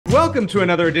Welcome to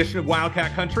another edition of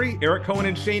Wildcat Country. Eric Cohen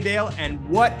and Shane Dale, and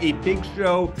what a big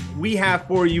show we have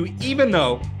for you, even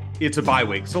though it's a bye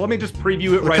week. So let me just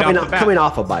preview it off the bat. Coming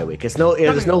off a bye week. It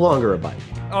is no longer a bye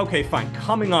week. Okay, fine.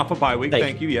 Coming off a bye week.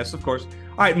 Thank you. Yes, of course.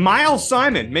 All right, Miles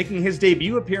Simon making his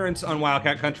debut appearance on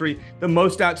Wildcat Country, the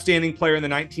most outstanding player in the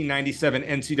 1997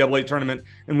 NCAA tournament,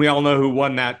 and we all know who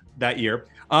won that year.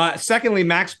 Secondly,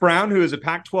 Max Browne, who is a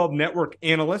Pac-12 Network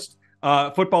analyst,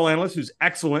 football analyst, who's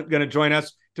excellent, going to join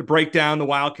us to break down the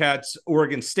Wildcats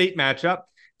Oregon State matchup.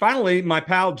 Finally, my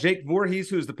pal Jake Voorhees,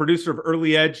 who is the producer of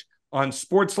Early Edge on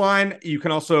Sportsline. You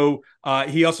can also,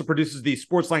 he also produces the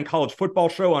Sportsline College Football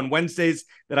Show on Wednesdays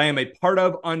that I am a part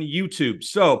of on YouTube.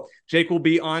 So Jake will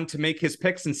be on to make his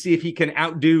picks and see if he can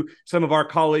outdo some of our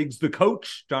colleagues, the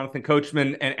coach, Jonathan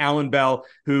Coachman, and Alan Bell,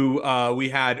 who we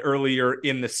had earlier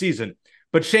in the season.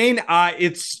 But Shane,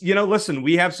 listen,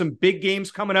 we have some big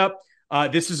games coming up.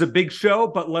 This is a big show,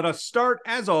 but let us start,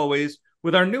 as always,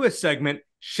 with our newest segment,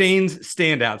 Shane's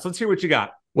Standouts. Let's hear what you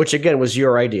got. Which, again, was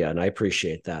your idea, and I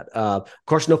appreciate that. Of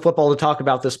course, no football to talk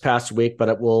about this past week,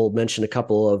 but we'll mention a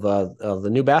couple of the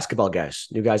new basketball guys,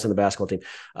 new guys on the basketball team.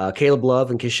 Caleb Love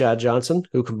and Keshad Johnson,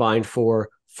 who combined for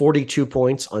 42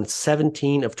 points on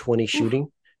 17 of 20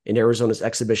 shooting in Arizona's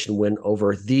exhibition win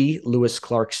over the Lewis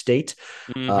Clark State.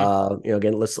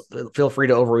 Again, let's feel free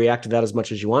to overreact to that as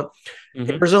much as you want.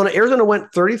 Arizona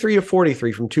went 33 to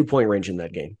 43 from 2-point range in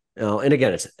that game. And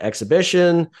again, it's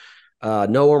exhibition.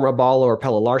 No Rabalo or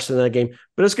Pella Larson in that game,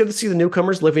 but it's good to see the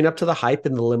newcomers living up to the hype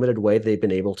in the limited way they've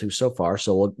been able to so far.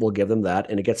 So we'll give them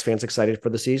that, and it gets fans excited for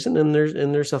the season. And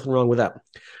there's nothing wrong with that.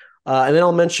 And then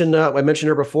I'll mention, I mentioned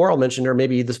her before. I'll mention her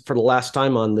maybe this for the last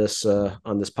time on this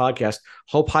podcast.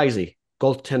 Hope Heisey,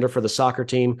 goaltender for the soccer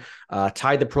team,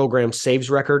 tied the program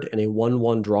saves record in a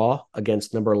 1-1 draw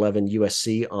against number 11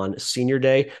 USC on Senior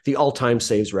Day, the all-time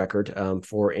saves record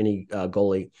for any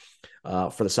goalie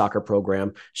for the soccer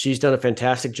program. She's done a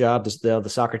fantastic job. The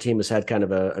soccer team has had kind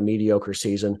of a mediocre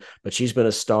season, but she's been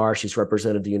a star. She's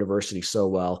represented the university so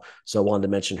well. So I wanted to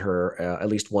mention her at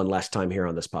least one last time here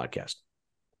on this podcast.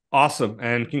 Awesome.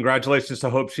 And congratulations to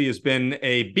Hope. She has been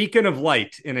a beacon of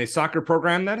light in a soccer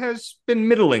program that has been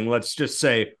middling, let's just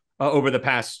say, over the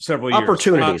past several years.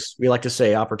 Opportunities. We like to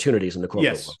say opportunities in the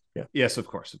corporate world. Yeah. Yes, of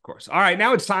course. All right.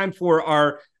 Now it's time for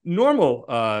our normal,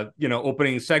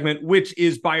 opening segment, which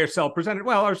is buy or sell presented.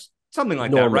 Well, or something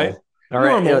like normal. That, right? All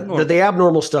right. Normal. The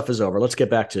abnormal stuff is over. Let's get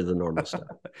back to the normal stuff.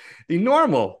 The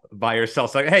normal buy or sell.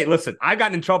 Hey, listen, I've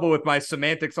gotten in trouble with my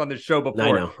semantics on this show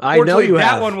before. I know you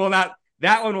have.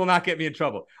 That one will not get me in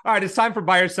trouble. All right, it's time for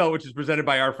Buy or Sell, which is presented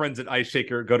by our friends at Ice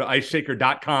Shaker. Go to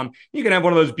iceshaker.com. You can have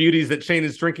one of those beauties that Shane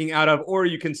is drinking out of, or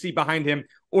you can see behind him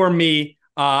or me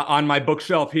on my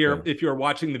bookshelf here. If you're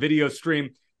watching the video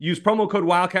stream, use promo code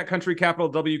Wildcat Country, capital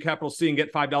W, capital C, and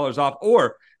get $5 off,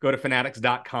 or go to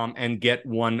fanatics.com and get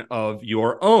one of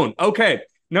your own. Okay,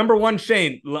 number one,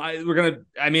 Shane,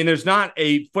 there's not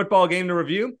a football game to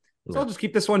review, so I'll just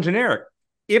keep this one generic.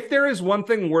 If there is one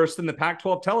thing worse than the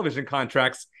Pac-12 television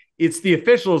contracts, it's the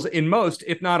officials in most,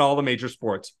 if not all, the major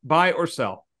sports. Buy or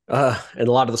sell? In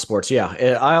a lot of the sports,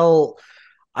 yeah. I'll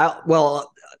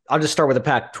just start with the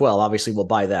Pac-12. Obviously, we'll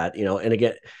buy that. And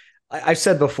again, I've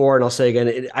said before, and I'll say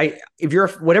again, if you're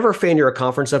whatever fan you're a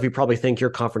conference of, you probably think your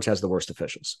conference has the worst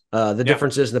officials. The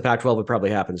difference is in the Pac-12, it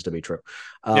probably happens to be true.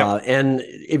 And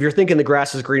if you're thinking the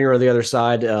grass is greener on the other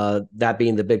side, that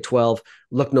being the Big 12,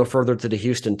 look no further to the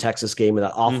Houston, Texas game and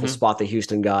that awful spot that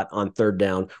Houston got on third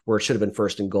down, where it should have been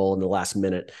first and goal in the last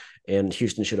minute, and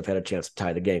Houston should have had a chance to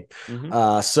tie the game. And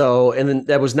then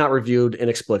that was not reviewed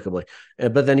inexplicably.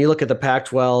 But then you look at the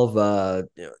Pac-12,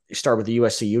 you start with the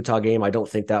USC-Utah game. I don't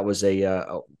think that was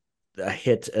a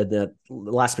hit at the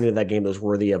last minute of that game that was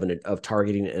worthy of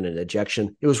targeting and an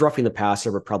ejection. It was roughing the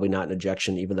passer, but probably not an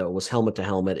ejection, even though it was helmet to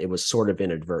helmet. It was sort of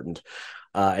inadvertent.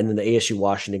 And then the ASU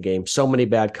Washington game, so many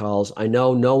bad calls. I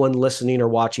know no one listening or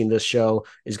watching this show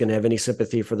is going to have any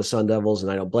sympathy for the Sun Devils, and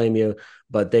I don't blame you,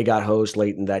 but they got hosed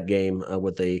late in that game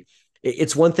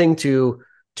it's one thing to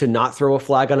not throw a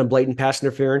flag on a blatant pass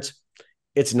interference.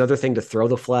 It's another thing to throw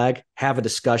the flag, have a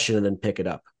discussion, and then pick it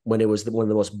up when it was one of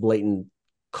the most blatant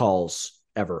calls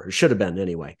ever. It should have been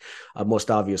anyway, most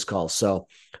obvious calls. So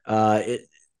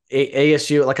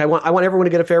ASU, I want everyone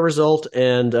to get a fair result.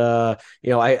 And, I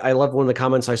love one of the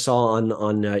comments I saw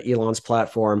on Elon's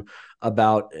platform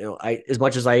about, as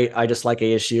much as I dislike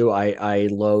ASU, I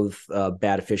loathe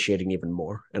bad officiating even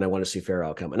more. And I want to see fair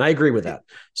outcome. And I agree with that.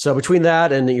 So between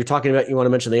that and you're talking about, you want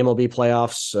to mention the MLB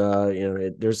playoffs,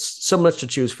 there's so much to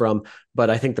choose from, but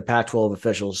I think the Pac-12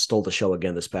 officials stole the show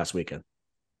again this past weekend.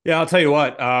 Yeah, I'll tell you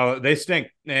what, they stink.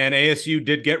 And ASU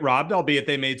did get robbed, albeit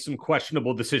they made some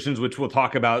questionable decisions, which we'll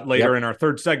talk about later in our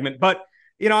third segment. But,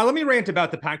 let me rant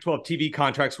about the Pac-12 TV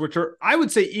contracts, which are, I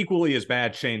would say, equally as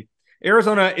bad, Shane.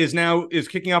 Arizona is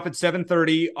kicking off at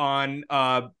 7:30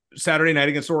 on Saturday night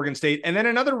against Oregon State. And then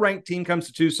another ranked team comes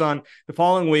to Tucson the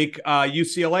following week,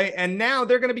 UCLA. And now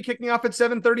they're going to be kicking off at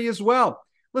 7:30 as well.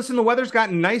 Listen, the weather's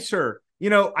gotten nicer.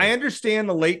 I understand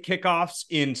the late kickoffs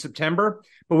in September,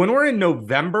 but when we're in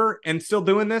November and still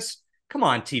doing this, come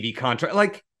on, TV contract.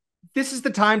 Like, this is the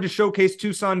time to showcase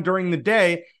Tucson during the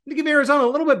day and to give Arizona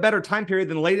a little bit better time period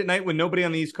than late at night when nobody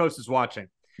on the East Coast is watching.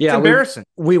 Yeah, it's embarrassing.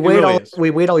 We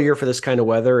wait all year for this kind of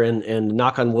weather, and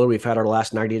knock on wood, we've had our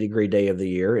last 90-degree day of the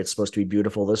year. It's supposed to be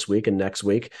beautiful this week and next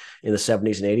week in the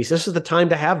 70s and 80s. This is the time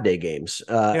to have day games,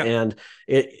 and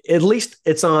at least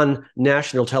it's on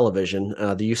national television.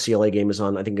 The UCLA game is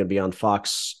on, I think, going to be on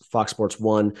Fox Sports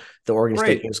 1. The Oregon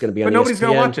State game is going to be on, but nobody's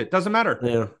going to ESPN. watch it. Doesn't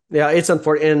matter. Yeah, it's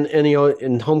unfortunate, and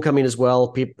in homecoming as well.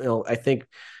 People, I think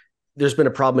there's been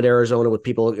a problem at Arizona with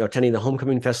people attending the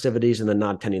homecoming festivities and then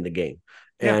not attending the game.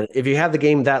 And if you have the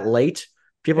game that late,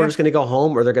 people are just going to go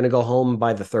home, or they're going to go home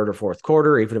by the third or fourth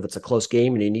quarter, even if it's a close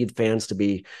game, and you need fans to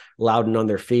be loud and on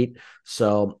their feet.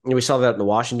 So we saw that in the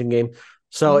Washington game.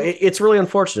 So it's really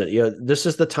unfortunate. This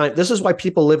is the time. This is why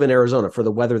people live in Arizona, for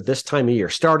the weather this time of year,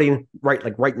 starting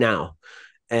right now.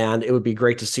 And it would be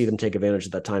great to see them take advantage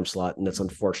of that time slot. And it's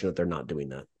unfortunate they're not doing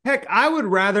that. Heck, I would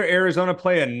rather Arizona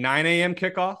play a 9 a.m.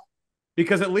 kickoff,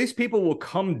 because at least people will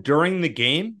come during the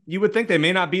game. You would think they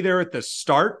may not be there at the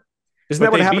start. Isn't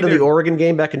that what happened to the Oregon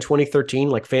game back in 2013?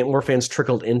 Like more fans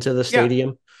trickled into the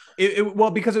stadium? Well,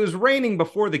 because it was raining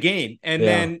before the game. And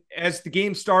then as the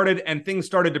game started and things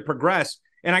started to progress,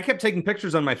 and I kept taking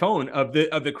pictures on my phone of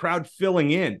the crowd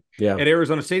filling in at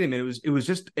Arizona Stadium. And it was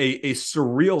just a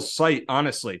surreal sight,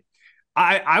 honestly.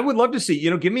 I would love to see,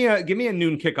 give me a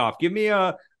noon kickoff. Give me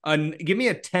a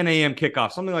 10 a.m.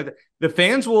 kickoff, something like that. The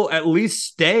fans will at least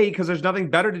stay because there's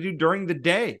nothing better to do during the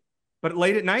day. But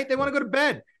late at night, they want to go to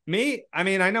bed. I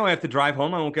know I have to drive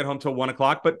home. I won't get home till 1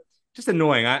 o'clock, but just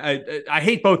annoying. I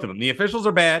hate both of them. The officials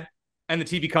are bad and the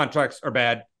TV contracts are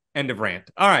bad. End of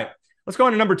rant. All right, let's go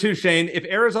on to number 2, Shane. If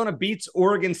Arizona beats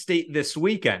Oregon State this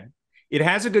weekend, it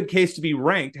has a good case to be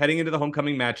ranked heading into the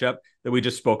homecoming matchup that we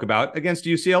just spoke about against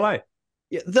UCLA.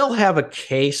 Yeah, they'll have a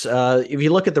case. If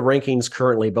you look at the rankings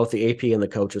currently, both the AP and the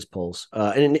coaches polls,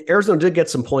 and Arizona did get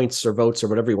some points or votes or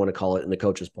whatever you want to call it in the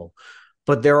coaches poll,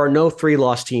 but there are no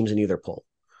 3-loss teams in either poll.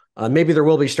 Maybe there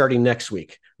will be starting next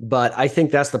week, but I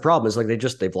think that's the problem. Is like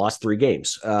they've lost 3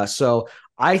 games. So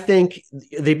I think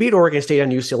they beat Oregon State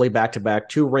and UCLA back-to-back,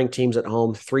 2 ranked teams at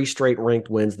home, 3 straight ranked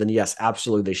wins. Then yes,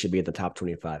 absolutely, they should be at the top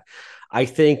 25. I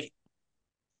think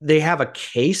they have a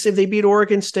case if they beat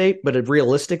Oregon State, but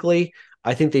realistically,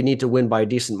 I think they need to win by a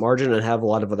decent margin and have a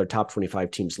lot of other top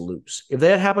 25 teams lose. If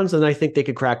that happens, then I think they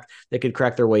could crack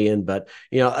their way in. But,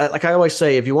 like I always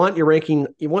say, if you want your ranking,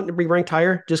 you want to be ranked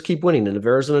higher, just keep winning. And if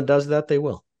Arizona does that, they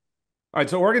will. All right.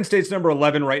 So Oregon State's number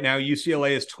 11 right now.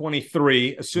 UCLA is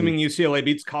 23. Assuming UCLA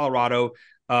beats Colorado,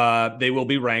 they will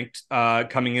be ranked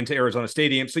coming into Arizona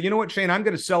Stadium. So you know what, Shane, I'm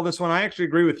going to sell this one. I actually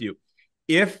agree with you.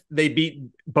 If they beat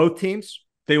both teams,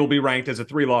 they will be ranked as a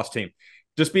 3-loss team.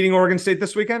 Just beating Oregon State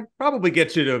this weekend probably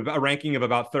gets you to a ranking of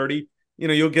about 30.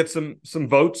 You'll get some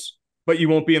votes, but you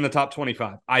won't be in the top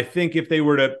 25. I think if they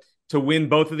were to win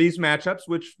both of these matchups,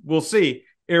 which we'll see,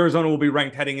 Arizona will be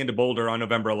ranked heading into Boulder on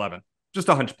November 11th. Just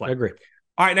a hunch play. I agree.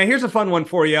 All right, now here's a fun one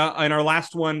for you, and our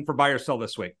last one for buy or sell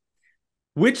this week.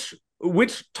 Which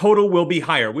total will be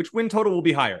higher? Which win total will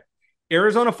be higher?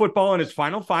 Arizona football in its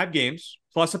final 5 games,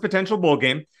 plus a potential bowl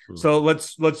game. So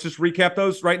let's just recap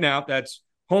those right now. That's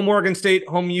home Oregon State,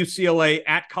 home UCLA,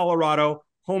 at Colorado,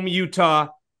 home Utah,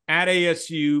 at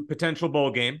ASU, potential bowl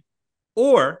game.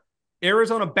 Or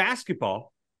Arizona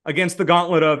basketball against the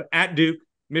gauntlet of at Duke,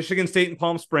 Michigan State and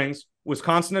Palm Springs,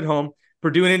 Wisconsin at home,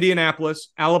 Purdue and Indianapolis,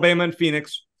 Alabama and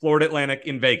Phoenix, Florida Atlantic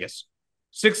in Vegas.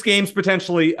 6 games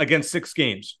potentially against 6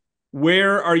 games.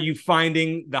 Where are you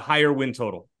finding the higher win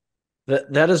total?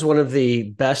 That is one of the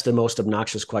best and most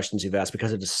obnoxious questions you've asked,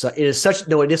 because it is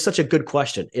such a good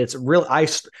question. It's real.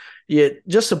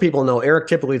 Just so people know, Eric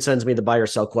typically sends me the buy or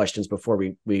sell questions before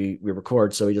we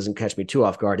record, so he doesn't catch me too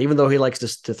off guard, even though he likes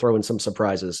to throw in some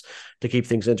surprises to keep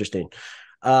things interesting.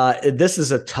 This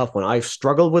is a tough one. I've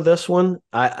struggled with this one.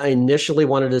 I initially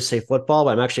wanted to say football,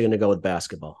 but I'm actually going to go with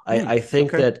basketball. I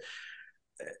think that.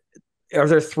 Are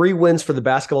there 3 wins for the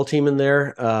basketball team in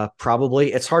there?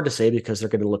 Probably. It's hard to say because they're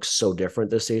going to look so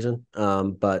different this season.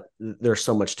 But there's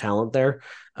so much talent there.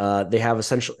 They have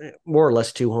essentially more or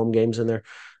less 2 home games in there.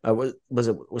 Was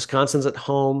it Wisconsin's at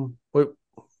home?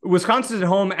 Wisconsin's at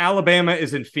home. Alabama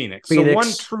is in Phoenix. So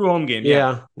one true home game.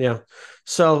 Yeah.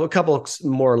 So a couple of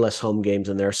more or less home games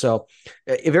in there. So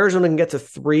if Arizona can get to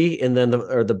 3 and then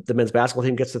the men's basketball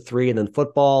team gets to 3 and then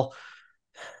football,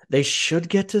 they should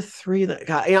get to 3.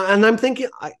 And I'm thinking,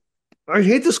 I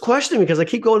hate this question because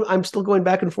I'm still going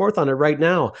back and forth on it right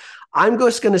now. I'm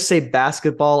just going to say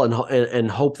basketball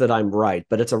and hope that I'm right,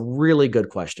 but it's a really good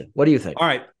question. What do you think? All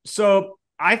right. So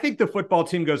I think the football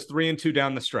team goes 3-2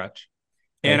 down the stretch.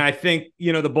 Okay. And I think,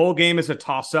 the bowl game is a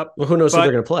toss-up. Well, who knows who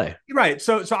they're going to play? Right.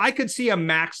 So I could see a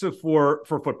max of 4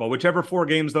 for football, whichever 4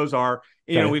 games those are.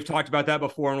 We've talked about that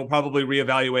before, and we'll probably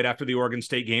reevaluate after the Oregon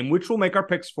State game, which we'll make our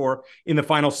picks for in the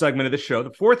final segment of the show,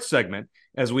 the 4th segment,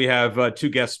 as we have 2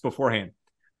 guests beforehand.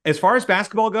 As far as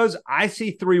basketball goes, I see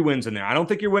 3 wins in there. I don't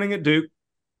think you're winning at Duke.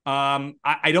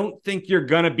 I don't think you're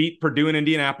going to beat Purdue and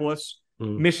Indianapolis.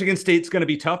 Michigan State's going to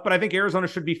be tough, but I think Arizona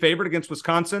should be favored against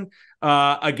Wisconsin,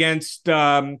 against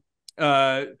Alabama,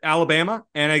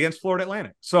 and against Florida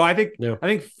Atlantic. So I think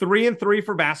 3-3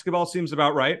 for basketball seems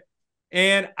about right.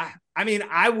 And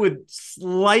I would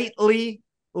slightly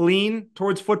lean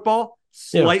towards football,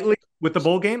 with the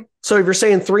bowl game. So if you're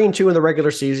saying 3-2 in the regular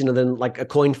season, and then like a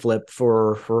coin flip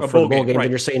for the bowl game, right, then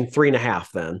you're saying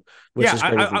 3.5 then. Which is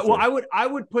I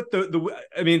would put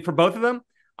for both of them,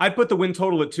 I'd put the win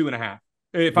total at 2.5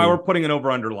 if I were putting an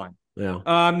over-under line.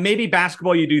 Yeah. Maybe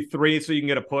basketball you do 3 so you can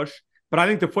get a push, but I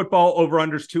think the football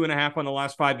over-under is 2.5 on the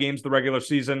last 5 games of the regular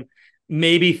season.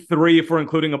 Maybe 3 if we're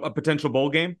including a potential bowl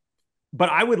game. But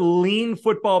I would lean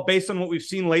football based on what we've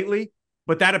seen lately.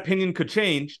 But that opinion could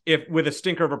change with a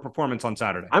stinker of a performance on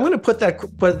Saturday. I'm going to put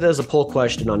it as a poll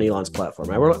question on Elon's platform.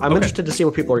 I'm interested to see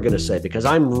what people are going to say, because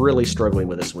I'm really struggling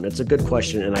with this one. It's a good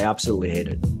question, and I absolutely hate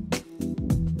it.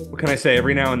 What can I say?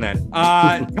 Every now and then.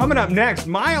 Coming up next,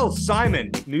 Miles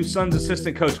Simon, new Suns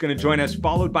assistant coach, going to join us,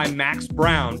 followed by Max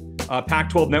Browne,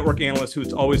 Pac-12 Network analyst, who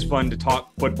it's always fun to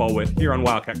talk football with here on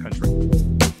Wildcat Country.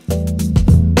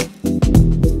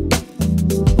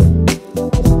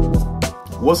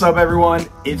 What's up, everyone?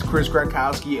 It's Chris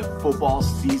Grakowski, and football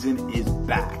season is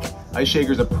back. Ice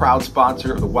Shaker is a proud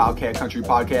sponsor of the Wildcat Country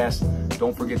podcast.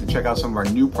 Don't forget to check out some of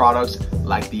our new products,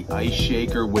 like the Ice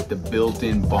Shaker with the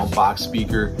built-in bump box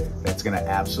speaker that's going to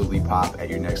absolutely pop at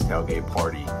your next tailgate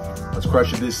party. Let's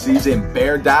crush it this season.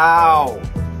 Bear down!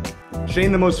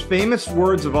 Shane, the most famous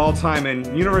words of all time in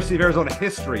University of Arizona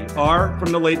history are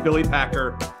from the late Billy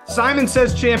Packer. Simon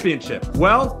says championship.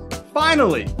 Well,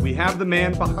 finally, we have the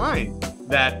man behind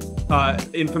that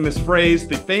infamous phrase,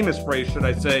 the famous phrase, should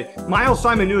I say. Miles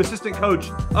Simon, new assistant coach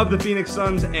of the Phoenix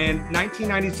Suns and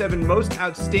 1997 most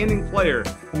outstanding player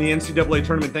in the NCAA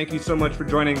tournament. Thank you so much for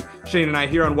joining Shane and I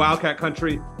here on Wildcat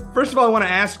Country. First of all, I want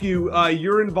to ask you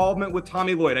your involvement with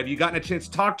Tommy Lloyd. Have you gotten a chance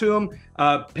to talk to him,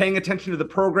 paying attention to the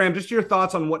program? Just your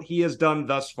thoughts on what he has done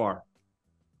thus far.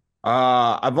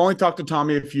 I've only talked to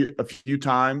Tommy a few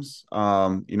times.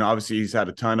 Obviously he's had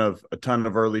a ton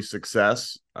of early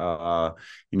success.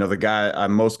 The guy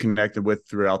I'm most connected with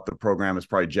throughout the program is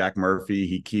probably Jack Murphy.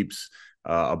 He keeps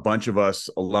a bunch of us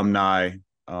alumni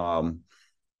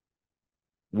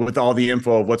with all the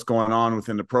info of what's going on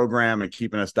within the program and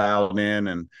keeping us dialed in.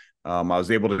 And I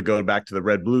was able to go back to the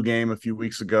Red Blue game a few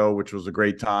weeks ago, which was a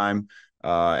great time.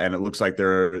 And it looks like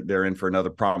they're in for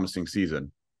another promising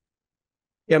season.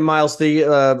 Yeah, Miles,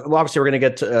 obviously we're going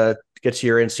to get to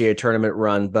your NCAA tournament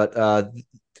run, but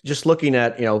just looking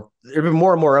at, there have been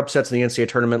more and more upsets in the NCAA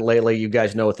tournament lately. You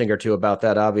guys know a thing or two about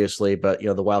that, obviously, but,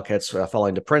 the Wildcats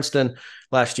falling to Princeton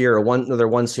last year, another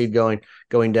 1 seed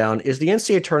going down. Is the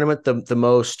NCAA tournament the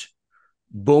most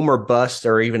boom or bust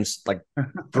or even like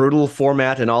brutal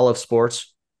format in all of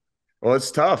sports? Well,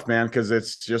 it's tough, man, because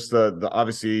it's just the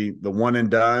obviously the one and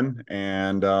done,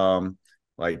 and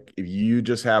like if you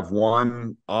just have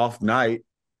one off night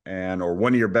or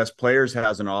one of your best players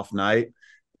has an off night,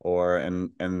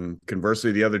 and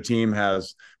conversely the other team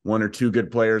has 1 or 2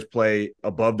 good players play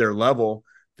above their level,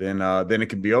 then it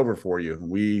can be over for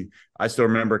you. I still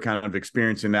remember kind of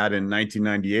experiencing that in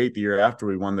 1998, the year after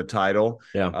we won the title.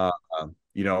 Yeah.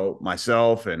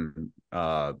 Myself and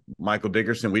Michael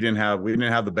Dickerson, we didn't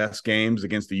have the best games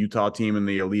against the Utah team in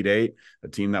the Elite Eight, a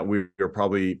team that we were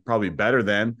probably better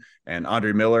than. And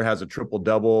Andre Miller has a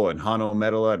triple-double, and Hano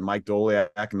Medela and Mike Doliak,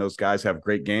 and those guys have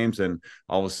great games. And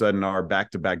all of a sudden, our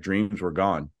back-to-back dreams were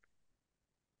gone.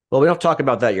 Well, we don't talk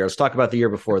about that year. Let's talk about the year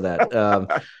before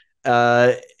that.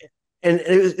 And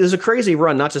it was a crazy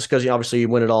run, not just because obviously you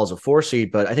win it all as a 4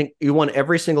 seed, but I think you won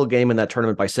every single game in that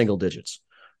tournament by single digits.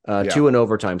 2 in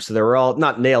overtime. So they were all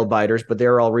not nail biters, but they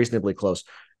were all reasonably close.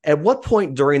 At what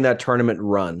point during that tournament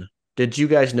run did you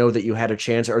guys know that you had a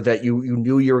chance, or that you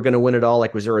knew you were going to win it all?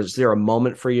 Like, was there a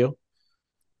moment for you?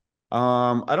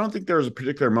 I don't think there was a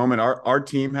particular moment. Our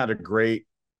team had a great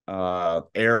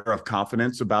air of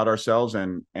confidence about ourselves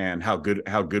and how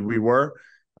good we were.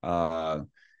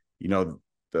 You know,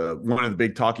 the one of the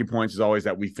big talking points is always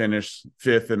that we finished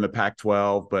 5th in the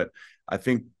Pac-12, but I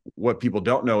think what people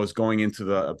don't know is going into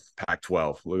the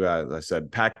Pac-12. Look, as I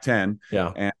said, Pac-10,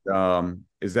 Yeah, and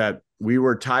is that we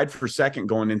were tied for second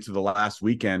going into the last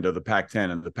weekend of the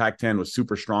Pac-10, and the Pac-10 was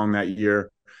super strong that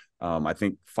year. I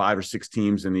think 5 or 6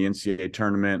 teams in the NCAA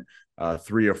tournament,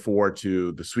 3 or 4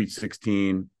 to the Sweet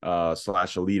 16 /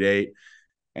 Elite 8.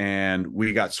 And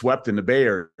we got swept in the Bay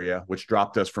Area, which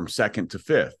dropped us from 2nd to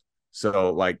 5th.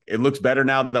 So like it looks better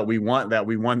now that we won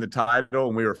the title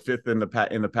and we were 5th in the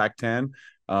Pac-10.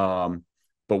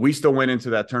 But we still went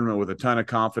into that tournament with a ton of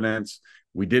confidence.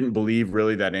 We didn't believe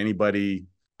really that anybody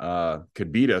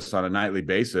could beat us on a nightly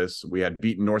basis. We had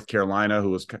beaten North Carolina,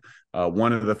 who was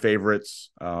one of the favorites,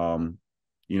 going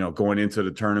into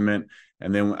the tournament.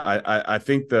 And then I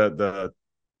think the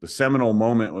seminal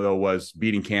moment, though, was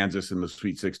beating Kansas in the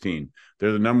Sweet 16.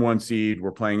 They're the number 1 seed.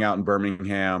 We're playing out in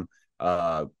Birmingham.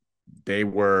 They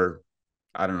were,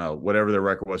 I don't know, whatever their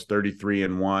record was,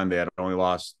 33-1. They had only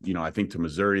lost, I think to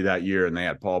Missouri that year, and they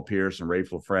had Paul Pierce and Ray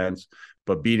Friends.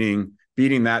 But beating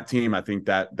that team, I think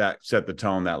that set the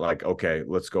tone that like, okay,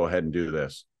 let's go ahead and do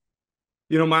this.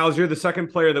 Miles, you're the second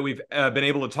player that we've been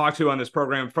able to talk to on this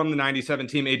program from the 97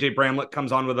 team. AJ Bramlett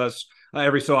comes on with us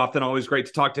every so often. Always great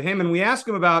to talk to him. And we ask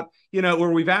him about,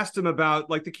 or we've asked him about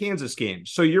like the Kansas game.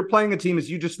 So you're playing a team,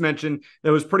 as you just mentioned,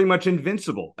 that was pretty much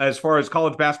invincible as far as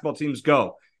college basketball teams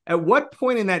go. At what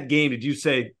point in that game did you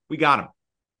say, we got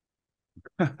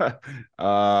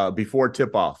him? Before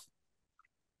tip-off.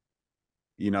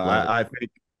 Right. I think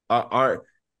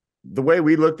the way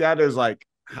we looked at it is like,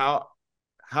 how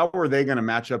are they going to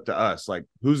match up to us? Like,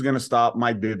 who's going to stop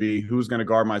Mike Bibby? Who's going to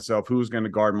guard myself? Who's going to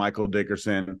guard Michael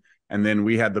Dickerson? And then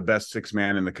we had the best 6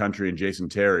 man in the country in Jason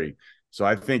Terry. So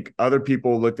I think other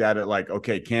people looked at it like,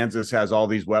 okay, Kansas has all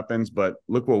these weapons, but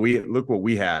look what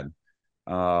we had.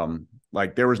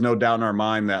 Like there was no doubt in our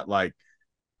mind that like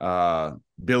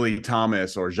Billy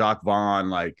Thomas or Jacques Vaughn,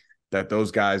 like that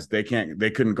those guys, they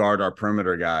couldn't guard our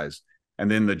perimeter guys. And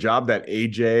then the job that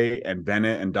AJ and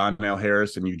Bennett and Donnell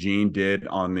Harris and Eugene did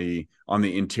on the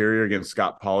interior against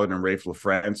Scott Pollard and Rafe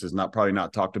LaFrance is probably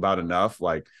not talked about enough.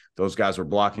 Like those guys were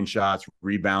blocking shots,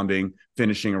 rebounding,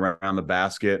 finishing around the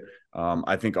basket.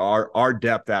 I think our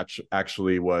depth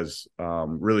actually was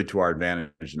really to our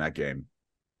advantage in that game.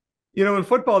 In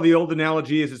football, the old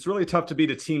analogy is it's really tough to beat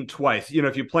a team twice.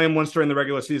 If you play them once during the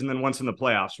regular season, then once in the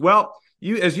playoffs. Well,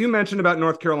 as you mentioned about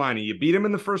North Carolina, you beat them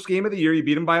in the first game of the year. You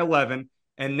beat them by 11,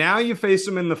 and now you face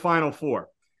them in the Final Four.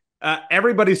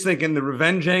 Everybody's thinking the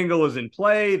revenge angle is in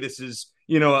play. This is,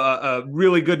 a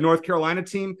really good North Carolina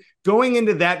team. Going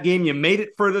into that game, you made it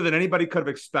further than anybody could have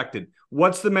expected.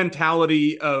 What's the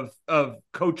mentality of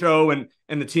Coach O and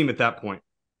the team at that point?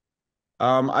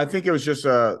 I think it was just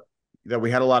that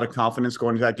we had a lot of confidence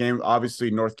going into that game.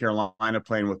 Obviously, North Carolina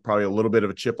playing with probably a little bit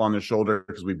of a chip on their shoulder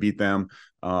because we beat them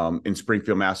in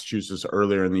Springfield, Massachusetts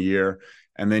earlier in the year.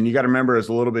 And then you got to remember it's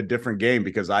a little bit different game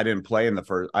because I didn't play in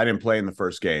the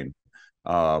first game.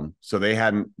 So they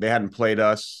hadn't played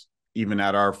us even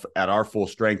at our full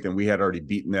strength, and we had already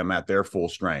beaten them at their full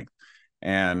strength.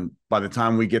 And by the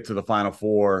time we get to the Final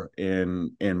Four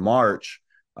in March,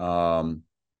 our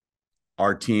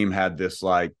team had this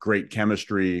like great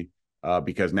chemistry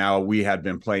because now we had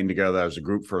been playing together as a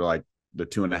group for like the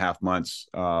 2.5 months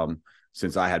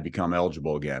since I had become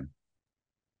eligible again.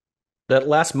 That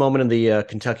last moment in the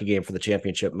Kentucky game for the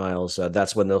championship, Miles,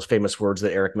 that's when those famous words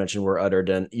that Eric mentioned were uttered.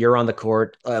 And you're on the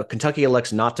court. Kentucky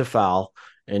elects not to foul.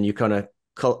 And you kind of,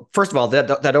 first of all,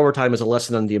 that overtime is a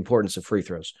lesson on the importance of free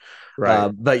throws.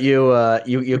 Right. But you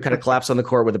kind of collapse on the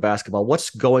court with the basketball.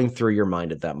 What's going through your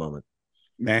mind at that moment?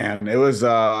 Man, it was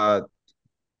at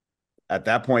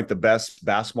that point the best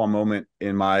basketball moment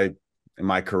in my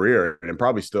career, and it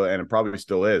probably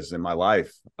still is in my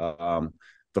life.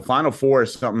 The Final Four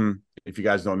is something, if you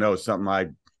guys don't know, is something like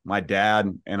my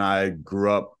dad and I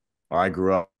grew up.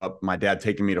 My dad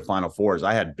taking me to Final Fours.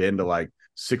 I had been to like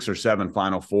 6 or 7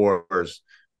 Final Fours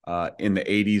in the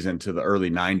 80s into the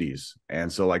early 90s,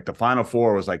 and so like the Final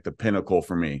Four was like the pinnacle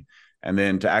for me. And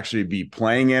then to actually be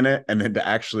playing in it, and then to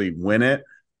actually win it,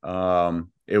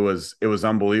 it was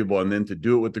unbelievable. And then to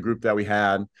do it with the group that we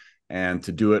had, and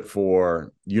to do it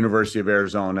for University of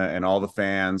Arizona and all the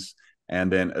fans,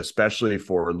 and then especially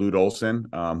for Lute Olson,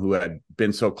 who had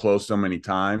been so close so many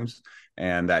times,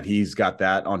 and that he's got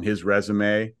that on his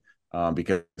resume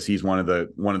because he's one of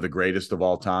the greatest of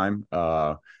all time.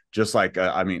 Just like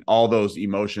I mean, all those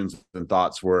emotions and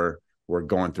thoughts were were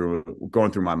going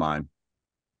through my mind.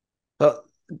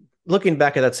 Looking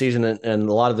back at that season and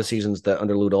a lot of the seasons that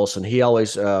under Lute Olson, he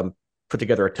always put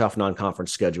together a tough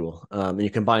non-conference schedule. And you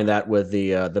combine that with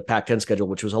the Pac-10 schedule,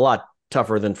 which was a lot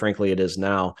tougher than frankly it is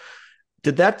now.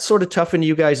 Did that sort of toughen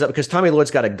you guys up? Because Tommy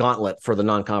Lloyd's got a gauntlet for the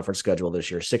non-conference schedule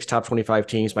this year. 6 top 25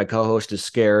 teams. My co-host is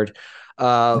scared.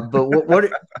 But what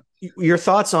are your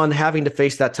thoughts on having to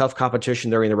face that tough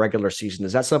competition during the regular season?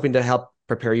 Is that something to help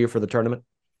prepare you for the tournament?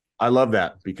 I love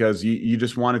that because you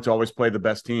just wanted to always play the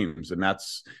best teams. And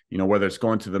that's, whether it's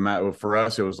going to for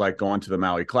us, it was like going to the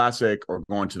Maui Classic or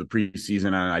going to the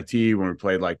preseason NIT when we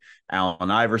played like Allen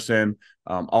Iverson,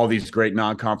 all these great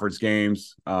non-conference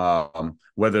games,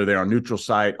 whether they're on neutral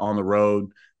site, on the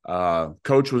road.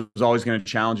 Coach was always going to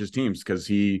challenge his teams because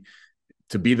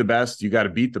to be the best, you got to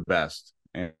beat the best.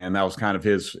 And that was kind of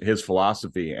his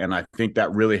philosophy. And I think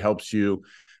that really helps you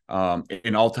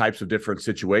in all types of different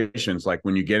situations. Like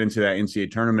when you get into that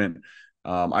NCAA tournament,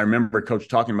 I remember Coach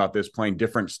talking about this, playing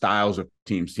different styles of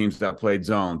teams that played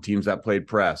zone, teams that played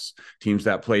press, teams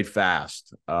that played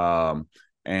fast.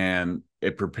 And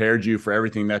it prepared you for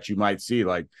everything that you might see.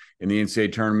 Like in the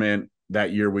NCAA tournament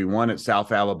that year we won at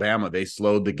South Alabama, they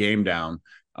slowed the game down.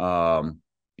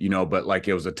 But like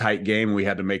it was a tight game. We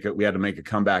had to make a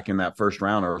comeback in that first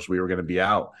round or else we were going to be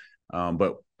out.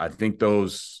 But I think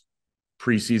those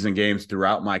preseason games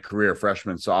throughout my career,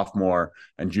 freshman, sophomore,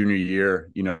 and junior year,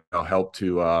 help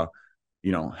to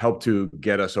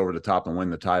get us over the top and win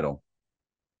the title.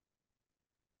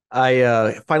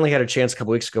 I finally had a chance a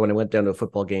couple weeks ago when I went down to a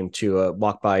football game to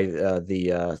walk by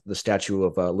the statue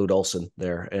of Lute Olson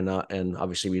there, and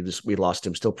obviously we lost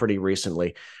him still pretty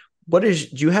recently. Do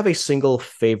you have a single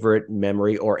favorite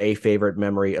memory or a favorite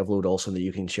memory of Lute Olson that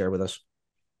you can share with us?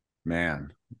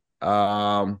 Man,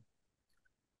 There's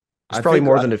probably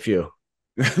more than a few.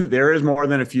 There is more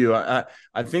than a few. I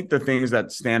think the things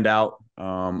that stand out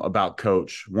about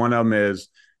Coach, one of them is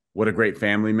what a great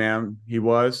family man he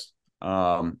was.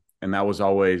 And that was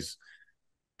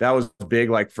big,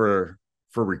 like for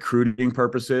recruiting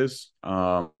purposes.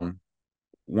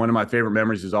 One of my favorite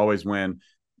memories is always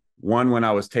when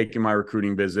I was taking my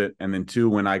recruiting visit, and then 2,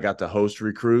 when I got to host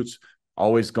recruits,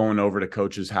 always going over to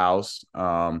Coach's house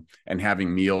and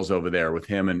having meals over there with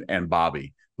him and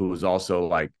Bobby, who was also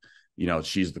like,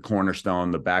 she's the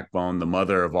cornerstone, the backbone, the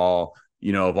mother of all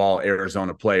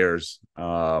Arizona players.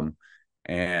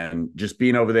 And just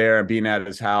being over there and being at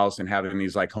his house and having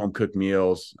these like home cooked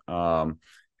meals, and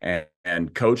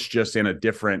Coach just in a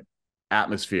different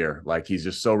atmosphere. Like he's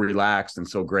just so relaxed and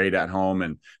so great at home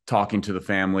and talking to the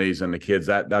families and the kids.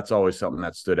 That's always something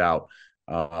that stood out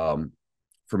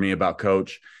for me about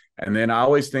Coach. And then I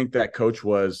always think that Coach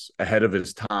was ahead of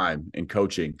his time in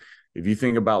coaching. If you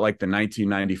think about like the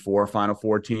 1994 Final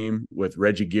Four team with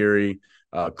Reggie Geary,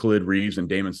 Khalid Reeves, and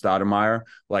Damon Stoudemire,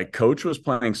 like Coach was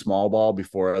playing small ball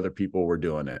before other people were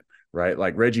doing it, right?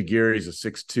 Like Reggie Geary is a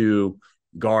 6'2"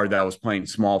 guard that was playing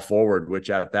small forward, which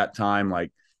at that time,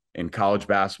 like in college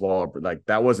basketball, like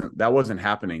that wasn't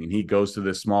happening. And he goes to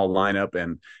this small lineup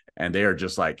and they are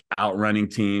just like outrunning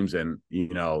teams and,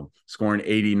 scoring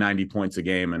 80, 90 points a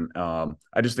game. And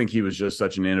I just think he was just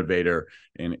such an innovator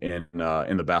in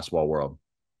the basketball world.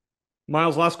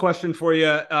 Miles, last question for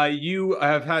you. You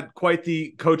have had quite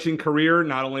the coaching career,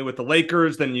 not only with the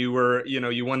Lakers, then you were,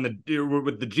 you won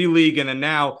with the G League, and then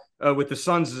now with the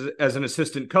Suns as an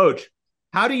assistant coach.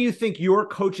 How do you think your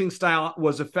coaching style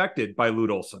was affected by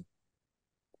Lute Olson?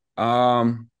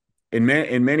 In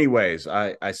many ways,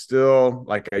 I still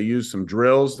I use some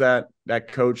drills that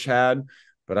Coach had,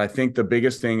 but I think the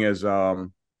biggest thing is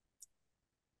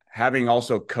having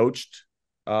also coached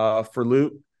for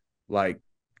Lute, like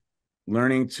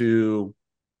learning to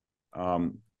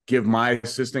give my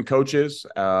assistant coaches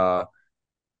also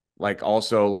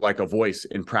a voice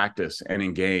in practice and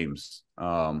in games.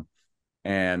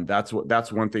 And that's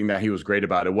one thing that he was great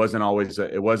about. It wasn't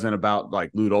about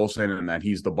like Lute Olson and that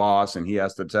he's the boss and he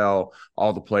has to tell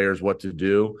all the players what to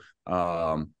do.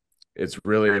 It's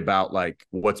really about like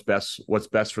what's best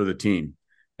for the team.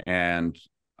 And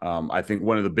I think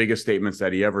one of the biggest statements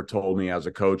that he ever told me as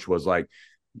a coach was like,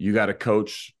 you got to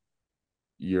coach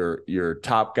your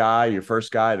top guy, your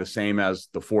first guy, the same as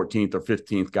the 14th or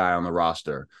 15th guy on the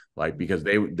roster, like, because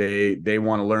they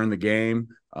want to learn the game.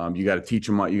 You got to teach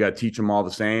them. You got to teach them all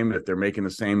the same. If they're making the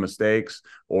same mistakes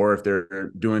or if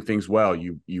they're doing things well,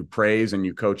 you praise and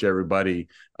you coach everybody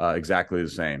exactly the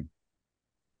same.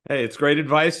 Hey, it's great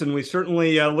advice, and we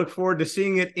certainly look forward to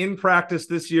seeing it in practice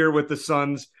this year with the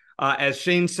Suns. As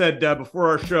Shane said before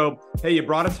our show, hey, you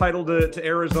brought a title to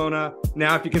Arizona.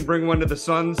 Now, if you can bring one to the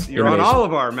Suns, you're on all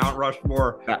of our Mount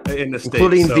Rushmore in the state.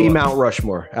 Including the Mount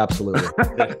Rushmore. Absolutely.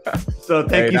 So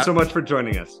thank you so much for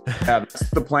joining us. Yeah, that's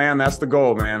the plan. That's the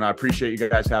goal, man. I appreciate you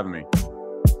guys having me.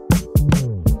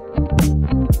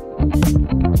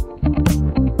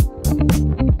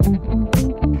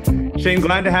 Shane,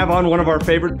 glad to have on one of our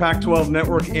favorite Pac-12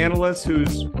 Network analysts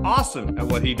who's awesome at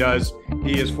what he does.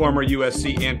 He is former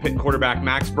USC and Pitt quarterback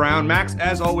Max Browne. Max,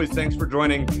 as always, thanks for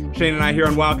joining Shane and I here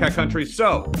on Wildcat Country.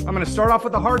 So I'm going to start off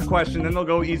with a hard question, then they'll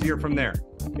go easier from there.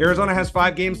 Arizona has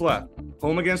 5 games left.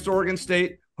 Home against Oregon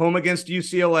State, home against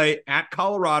UCLA, at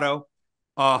Colorado,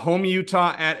 home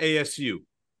Utah, at ASU.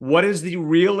 What is the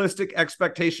realistic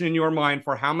expectation in your mind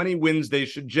for how many wins they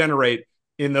should generate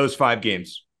in those 5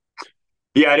 games?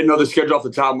 Yeah, I didn't know the schedule off the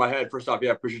top of my head. First off, yeah,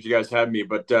 I appreciate you guys having me.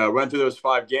 But run through those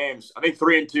 5 games. I think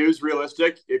 3-2 is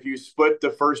realistic. If you split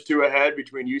the first 2 ahead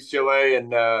between UCLA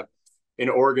and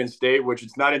Oregon State, which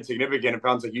it's not insignificant.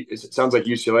 It sounds like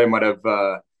UCLA might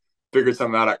have figured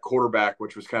something out at quarterback,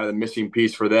 which was kind of the missing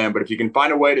piece for them. But if you can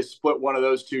find a way to split one of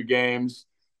those 2 games,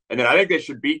 and then I think they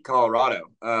should beat Colorado.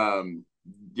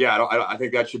 I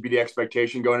think that should be the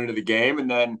expectation going into the game,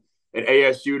 and then an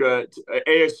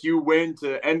ASU win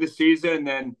to end the season, and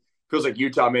then feels like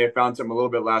Utah may have found something a little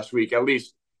bit last week. At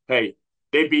least, hey,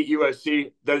 they beat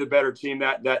USC. They're the better team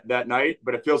that night,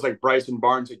 but it feels like Bryson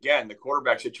Barnes, again, the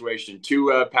quarterback situation.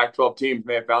 2 Pac-12 teams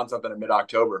may have found something in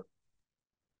mid-October.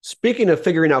 Speaking of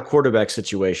figuring out quarterback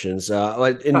situations, we're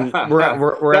that's actually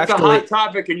a hot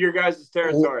topic in your guys'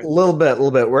 territory. A little bit.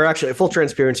 We're actually, full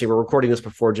transparency, we're recording this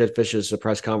before Jed Fish's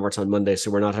press conference on Monday,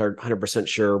 so we're not 100%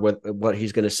 sure what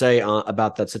he's going to say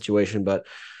about that situation, but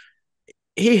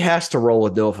he has to roll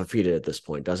with Noah Fifita at this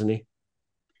point, doesn't he?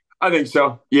 I think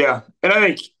so, yeah. And I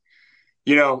think,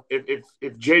 if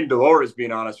Jaden Delora is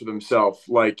being honest with himself,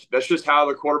 like, that's just how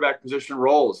the quarterback position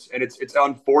rolls. And it's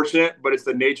unfortunate, but it's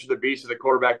the nature of the beast of the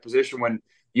quarterback position. When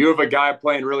you have a guy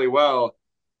playing really well,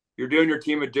 you're doing your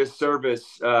team a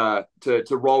disservice to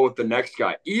roll with the next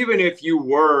guy. Even if you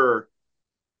were,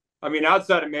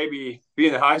 outside of maybe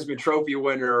being the Heisman Trophy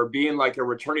winner or being like a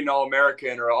returning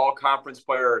All-American or all-conference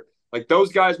player, like,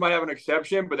 those guys might have an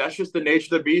exception, but that's just the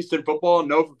nature of the beast in football. And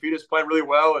Noah Fifita's playing really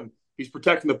well, and he's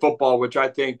protecting the football, which I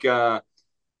think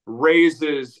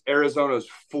raises Arizona's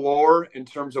floor in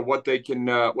terms of what they can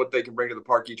bring to the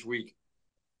park each week.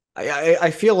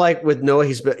 I feel like with Noah,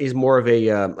 he's more of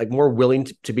a more willing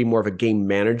to be more of a game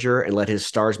manager and let his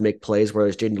stars make plays,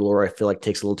 whereas Jaden Delora, I feel like,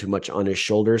 takes a little too much on his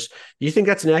shoulders. Do you think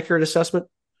that's an accurate assessment?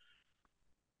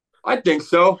 I think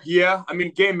so. Yeah.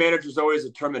 Game manager is always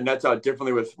a term that nets out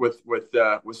differently with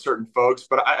certain folks,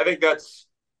 but I think that's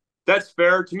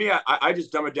fair to me. I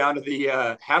just dumb it down to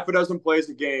the half a dozen plays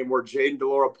a game where Jaden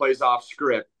Delora plays off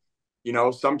script.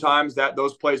 Sometimes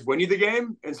those plays win you the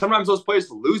game, and sometimes those plays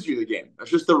lose you the game.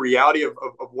 That's just the reality of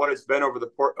what it's been over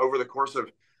the course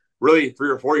of really 3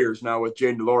 or 4 years now with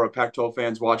Jaden Delora, Pac-12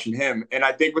 fans watching him. And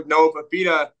I think with Noah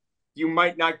Fifita, you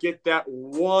might not get that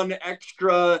one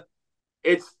extra.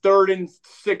 It's 3rd and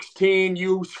 16.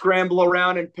 You scramble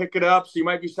around and pick it up. So you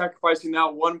might be sacrificing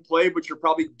that one play, but you're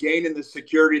probably gaining the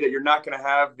security that you're not going to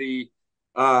have the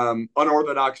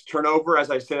unorthodox turnover.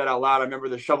 As I say that out loud, I remember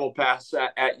the shovel pass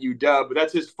at UW, but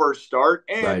that's his first start.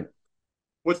 And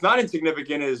What's not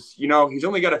insignificant is, he's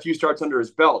only got a few starts under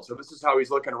his belt. So this is how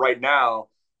he's looking right now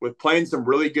with playing some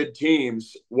really good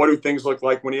teams. What do things look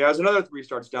like when he has another 3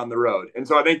 starts down the road? And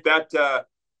so I think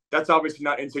that's obviously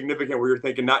not insignificant where you're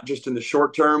thinking not just in the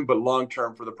short term, but long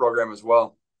term for the program as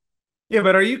well. Yeah,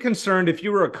 but are you concerned if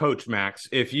you were a coach, Max,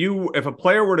 if a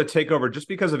player were to take over just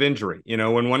because of injury,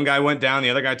 when one guy went down, the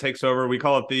other guy takes over, we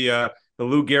call it the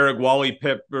Lou Gehrig, Wally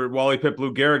Pipp,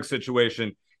 Lou Gehrig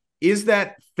situation. Is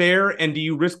that fair? And do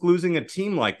you risk losing a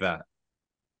team like that?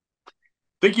 I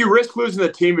think you risk losing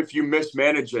the team if you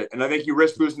mismanage it. And I think you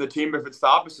risk losing the team if it's the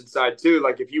opposite side too.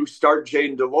 Like if you start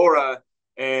Jaden Delora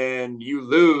and you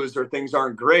lose or things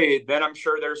aren't great, then I'm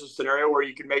sure there's a scenario where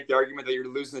you can make the argument that you're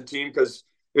losing the team because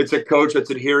it's a coach that's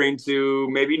adhering to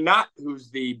maybe not who's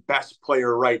the best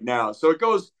player right now. So it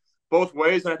goes both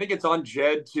ways. And I think it's on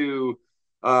Jed to,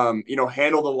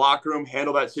 handle the locker room,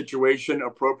 handle that situation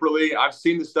appropriately. I've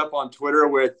seen the stuff on Twitter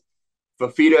with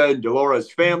Fifita and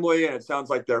Delora's family, and it sounds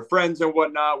like they're friends and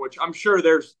whatnot, which I'm sure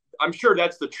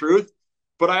that's the truth.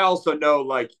 But I also know,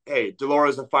 like, hey,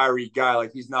 Delora's a fiery guy.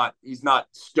 Like he's not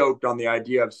stoked on the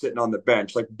idea of sitting on the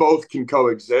bench. Like both can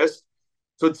coexist.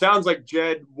 So it sounds like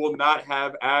Jed will not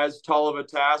have as tall of a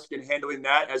task in handling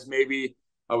that as maybe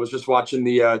I was just watching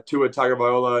the Tua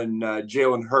Tagovailoa and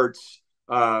Jalen Hurts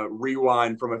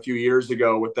rewind from a few years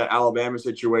ago with that Alabama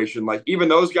situation. Like, even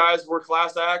those guys were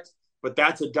class acts, but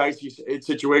that's a dicey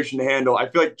situation to handle. I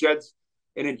feel like Jed's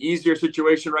in an easier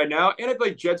situation right now, and I feel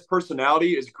like Jed's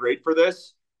personality is great for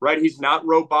this. Right, he's not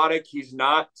robotic. He's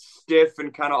not stiff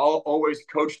and kind of always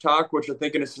coach talk, which I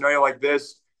think in a scenario like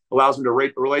this allows him to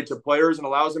relate to players and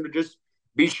allows him to just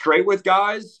be straight with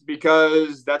guys,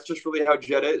 because that's just really how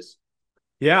Jed is.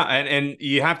 Yeah, and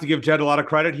you have to give Jed a lot of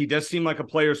credit. He does seem like a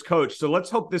player's coach. So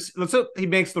let's hope he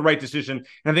makes the right decision.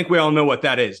 And I think we all know what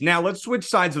that is. Now let's switch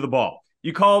sides of the ball.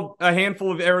 You called a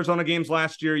handful of Arizona games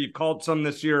last year. You've called some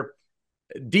this year.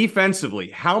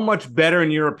 Defensively, how much better, in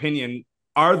your opinion,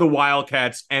 are the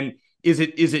Wildcats? And is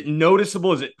it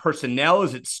noticeable? Is it personnel?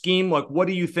 Is it scheme? Like, what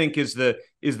do you think is the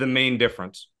main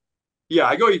difference? Yeah,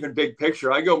 I go even big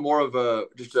picture. I go more of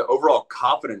just an overall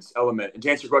confidence element. And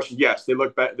to answer your question, yes, they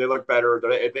look better.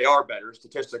 They are better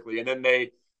statistically, and then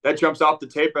that jumps off the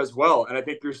tape as well. And I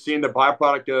think you're seeing the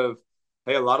byproduct of,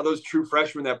 hey, a lot of those true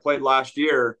freshmen that played last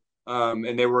year,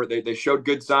 and they showed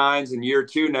good signs in year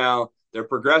two. Now they're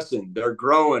progressing, they're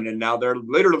growing, and now they're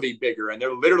literally bigger and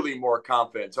they're literally more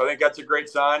confident. So I think that's a great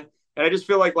sign. And I just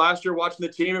feel like last year watching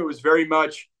the team, it was very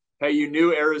much, hey, you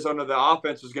knew Arizona, the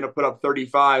offense was going to put up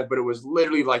 35, but it was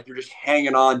literally like you're just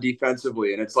hanging on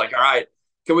defensively. And it's like, all right,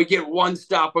 can we get one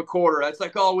stop a quarter? That's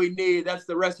like all we need. That's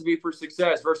the recipe for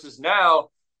success. Versus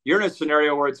now, you're in a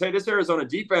scenario where it's, hey, this Arizona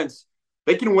defense,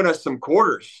 they can win us some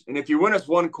quarters. And if you win us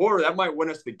one quarter, that might win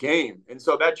us the game. And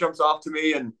so that jumps off to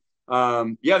me. And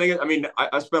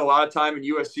I spent a lot of time in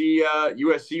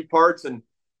USC parts, and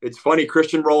it's funny,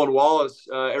 Christian Roland Wallace,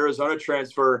 Arizona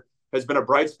transfer, has been a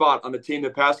bright spot on the team the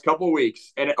past couple of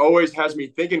weeks. And it always has me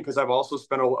thinking, because I've also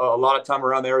spent a lot of time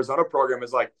around the Arizona program,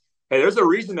 is like, hey, there's a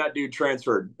reason that dude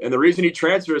transferred. And the reason he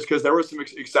transferred is because there was some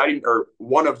exciting, or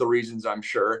one of the reasons, I'm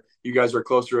sure you guys are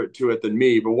closer to it than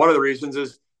me, but one of the reasons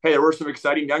is, hey, there were some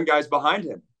exciting young guys behind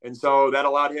him. And so that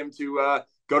allowed him to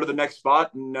go to the next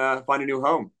spot and find a new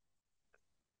home.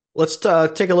 Let's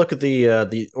take a look at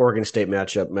the Oregon State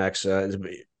matchup, Max.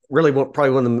 Really,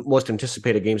 probably one of the most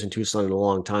anticipated games in Tucson in a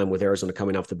long time, with Arizona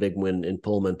coming off the big win in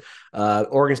Pullman.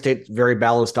 Oregon State, very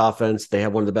balanced offense. They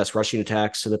have one of the best rushing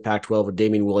attacks in the Pac-12, with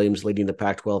Damian Williams leading the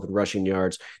Pac-12 in rushing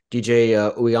yards.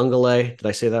 DJ Uyunglele, did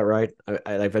I say that right? I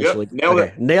eventually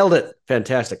nailed it.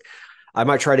 Fantastic. I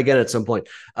might try it again at some point.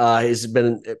 He's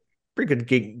been pretty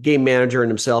good game manager in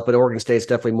himself, but Oregon State's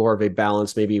definitely more of a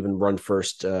balanced, maybe even run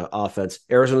first offense.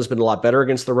 Arizona's been a lot better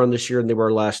against the run this year than they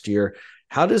were last year.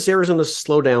 How does Arizona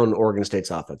slow down Oregon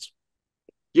State's offense?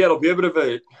 Yeah, it'll be a bit of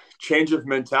a change of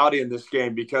mentality in this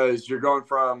game, because you're going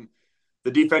from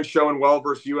the defense showing well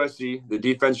versus USC, the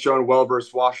defense showing well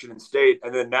versus Washington State,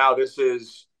 and then now this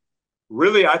is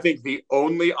really, I think, the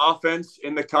only offense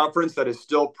in the conference that is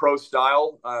still pro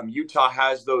style. Utah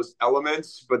has those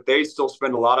elements, but they still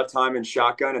spend a lot of time in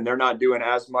shotgun, and they're not doing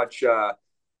as much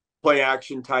play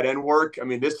action tight end work. I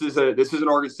mean, this is an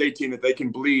Oregon State team that they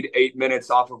can bleed 8 minutes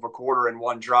off of a quarter in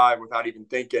one drive without even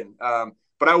thinking.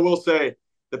 But I will say,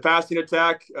 the passing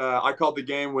attack, I called the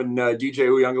game when DJ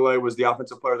Uyunglele was the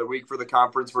offensive player of the week for the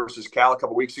conference versus Cal a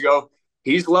couple weeks ago.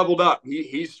 He's leveled up.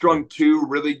 He's strung 2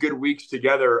 really good weeks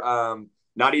together,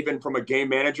 not even from a game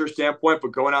manager standpoint,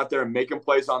 but going out there and making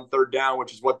plays on third down,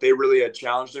 which is what they really had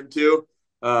challenged him to.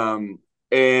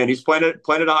 And he's playing at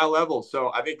a high level.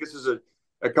 So I think this is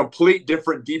a complete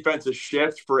different defensive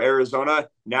shift for Arizona,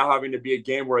 now having to be a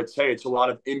game where it's a lot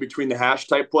of in between the hash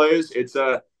type plays. It's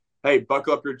hey,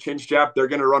 buckle up your chin strap. They're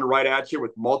going to run right at you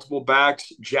with multiple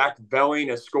backs. Jack Belling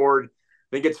has scored,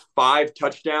 I think it's 5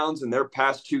 touchdowns in their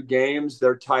past 2 games.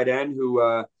 Their tight end,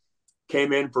 who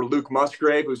came in for Luke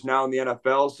Musgrave, who's now in the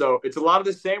NFL. So it's a lot of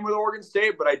the same with Oregon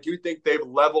State, but I do think they've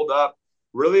leveled up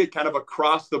really kind of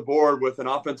across the board with an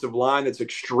offensive line that's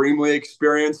extremely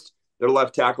experienced. Their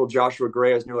left tackle, Joshua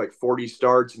Gray, has near like 40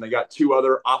 starts, and they got 2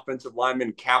 other offensive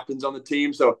linemen captains on the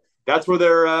team. So that's where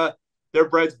their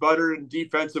bread's buttered. And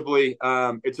defensively,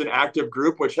 it's an active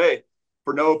group, which, hey,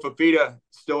 for Noah Fafita,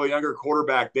 still a younger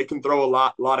quarterback, they can throw a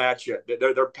lot at you.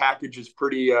 Their package is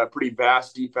pretty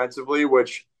vast defensively,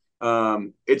 which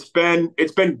it's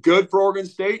been good for Oregon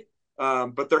State,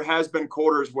 but there has been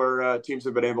quarters where teams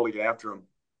have been able to get after them.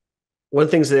 One of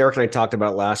the things that Eric and I talked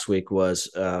about last week was,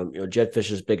 Jed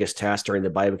Fish's biggest task during the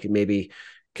bye week, maybe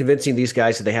convincing these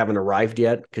guys that they haven't arrived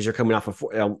yet, because you're coming off of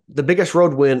the biggest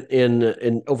road win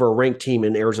in over a ranked team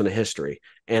in Arizona history.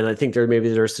 And I think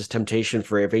there's this temptation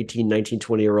for 18, 19,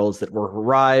 20-year-olds that were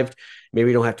arrived. Maybe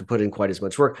you don't have to put in quite as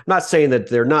much work. I'm not saying that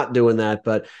they're not doing that,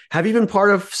 but have you been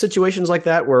part of situations like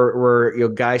that where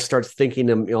guys start thinking,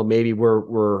 maybe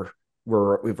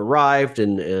we've arrived,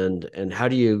 and how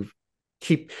do you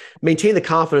maintain the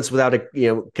confidence without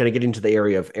kind of getting to the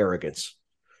area of arrogance.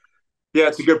 Yeah,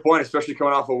 it's a good point, especially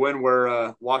coming off a win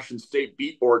where Washington State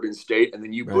beat Oregon State, and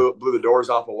then you blew the doors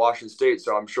off of Washington State.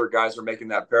 So I'm sure guys are making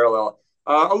that parallel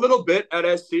a little bit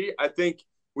at SC. I think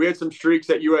we had some streaks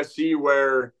at USC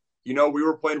where, we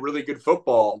were playing really good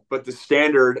football, but the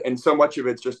standard, and so much of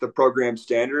it's just the program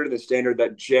standard and the standard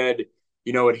that Jed,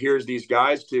 adheres these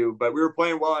guys to. But we were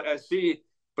playing well at SC,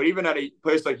 but even at a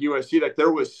place like USC, like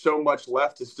there was so much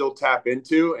left to still tap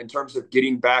into in terms of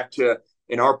getting back to,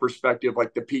 in our perspective,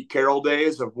 like the Pete Carroll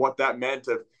days of what that meant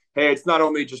of, hey, it's not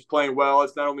only just playing well,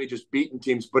 it's not only just beating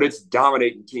teams, but it's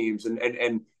dominating teams and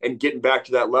getting back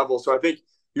to that level. So I think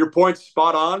your point's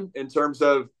spot on in terms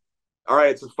of, all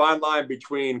right, it's a fine line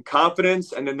between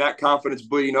confidence and then that confidence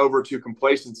bleeding over to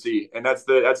complacency. And that's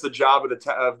the job of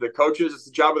the coaches. It's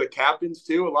the job of the captains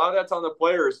too. A lot of that's on the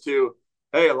players too.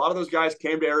 Hey, a lot of those guys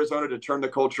came to Arizona to turn the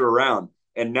culture around,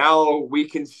 and now we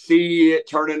can see it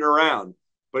turning around.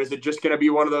 But is it just going to be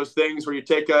one of those things where you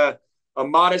take a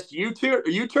modest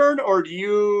U-turn, or do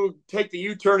you take the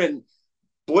U-turn and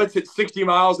blitz at 60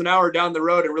 miles an hour down the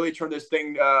road and really turn this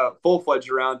thing full-fledged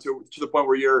around to the point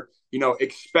where you're,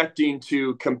 expecting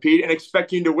to compete and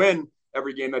expecting to win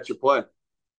every game that you play?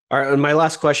 All right, and my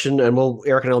last question, and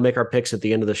Eric and I will make our picks at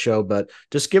the end of the show, but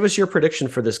just give us your prediction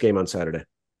for this game on Saturday.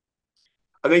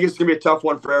 I think it's going to be a tough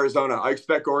one for Arizona. I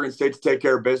expect Oregon State to take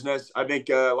care of business. I think,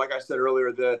 like I said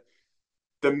earlier, the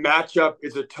matchup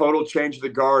is a total change of the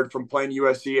guard from playing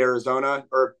USC Arizona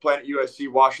or playing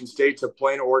USC Washington State to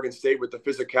playing Oregon State with the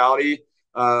physicality.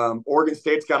 Oregon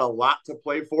State's got a lot to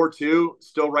play for too.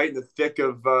 Still right in the thick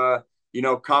of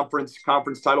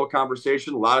conference title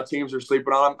conversation. A lot of teams are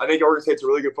sleeping on them. I think Oregon State's a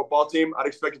really good football team. I'd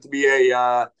expect it to be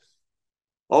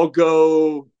I'll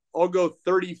go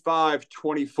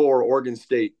 35-24 Oregon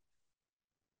State.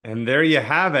 And there you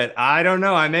have it. I don't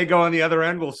know. I may go on the other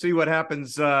end. We'll see what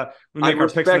happens. We make our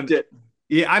picks.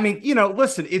 Yeah, I mean,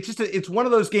 listen, it's one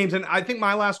of those games. And I think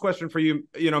my last question for you,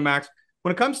 Max,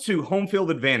 when it comes to home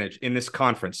field advantage in this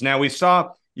conference, now we saw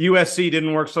USC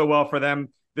didn't work so well for them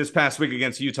this past week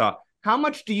against Utah. How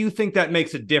much do you think that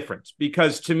makes a difference?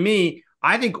 Because to me,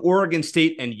 I think Oregon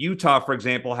State and Utah, for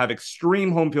example, have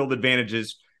extreme home field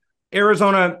advantages.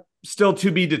 Arizona still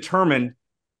to be determined.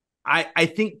 I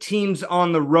think teams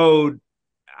on the road,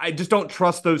 I just don't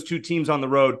trust those two teams on the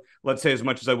road, let's say, as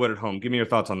much as I would at home. Give me your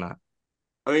thoughts on that.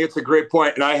 I think it's a great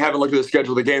point, and I haven't looked at the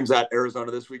schedule of the games at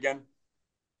Arizona this weekend.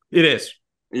 It is.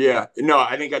 Yeah. No,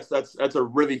 I think that's a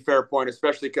really fair point,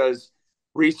 especially because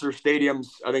Reser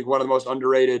Stadium's, I think, one of the most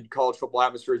underrated college football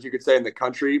atmospheres you could say in the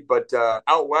country. But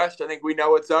out west, I think we know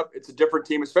what's up. It's a different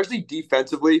team, especially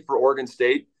defensively for Oregon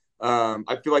State.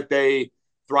 I feel like they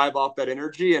thrive off that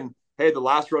energy. And hey, the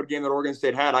last road game that Oregon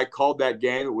State had, I called that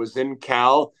game. It was in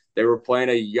Cal. They were playing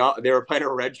a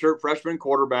redshirt freshman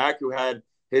quarterback who had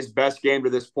his best game to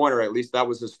this point, or at least that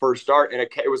was his first start. And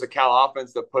it was a Cal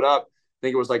offense that put up, I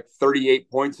think it was like 38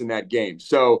 points in that game.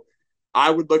 So I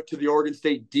would look to the Oregon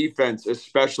State defense,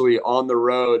 especially on the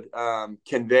road.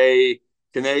 Can they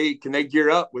gear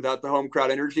up without the home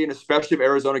crowd energy? And especially if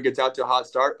Arizona gets out to a hot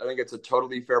start, I think it's a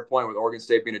totally fair point with Oregon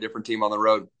State being a different team on the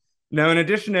road. Now, in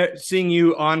addition to seeing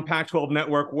you on Pac-12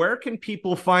 Network, where can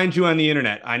people find you on the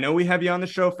internet? I know we have you on the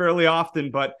show fairly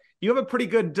often, but you have a pretty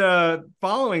good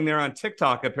following there on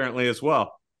TikTok, apparently, as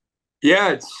well.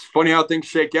 Yeah, it's funny how things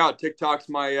shake out. TikTok's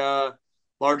my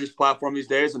largest platform these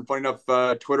days, and funny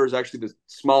enough, Twitter is actually the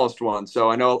smallest one.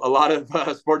 So I know a lot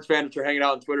of sports fans are hanging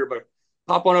out on Twitter, but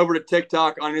hop on over to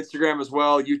TikTok, on Instagram as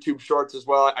well, YouTube Shorts as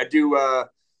well. I do,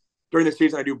 during the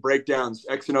season, I do breakdowns,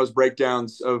 X and O's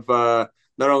breakdowns of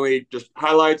not only just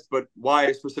highlights, but why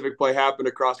a specific play happened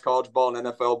across college ball and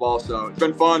NFL ball. So it's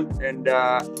been fun and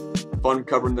fun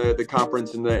covering the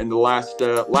conference in the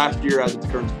last year as its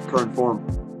current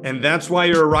form. And that's why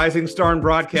you're a rising star in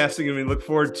broadcasting, and we look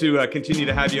forward to continue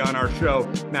to have you on our show.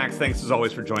 Max, thanks as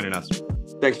always for joining us.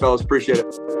 Thanks, fellas. Appreciate it.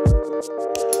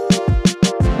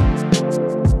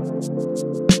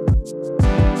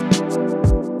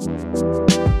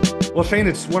 Well, Shane,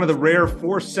 it's one of the rare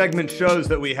 4-segment shows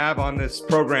that we have on this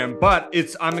program, but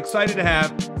I'm excited to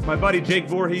have my buddy Jake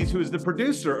Voorhees, who is the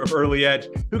producer of Early Edge,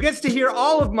 who gets to hear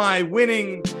all of my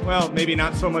winning, well, maybe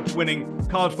not so much winning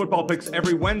college football picks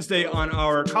every Wednesday on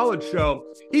our college show.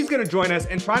 He's going to join us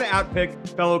and try to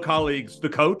outpick fellow colleagues. The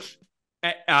coach,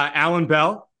 Alan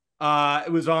Bell,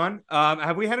 was on.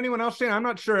 Have we had anyone else, Shane? I'm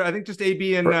not sure. I think just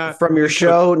AB and from your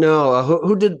show. No,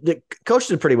 who did? The coach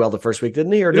did pretty well the first week,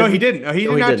 didn't he? Or no, he didn't. He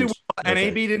did not do well, and okay.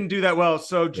 AB didn't do that well.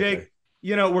 So Jake,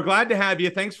 we're glad to have you.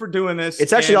 Thanks for doing this.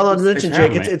 It's actually, I'll mention,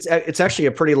 Jake, it's actually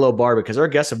a pretty low bar because our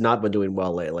guests have not been doing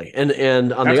well lately. And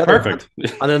on That's the other perfect.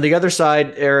 And on the other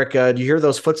side, Eric, do you hear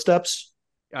those footsteps?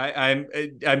 I'm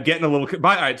getting a little. All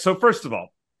right. So first of all,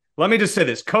 let me just say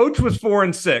this: Coach was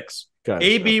 4-6.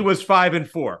 AB was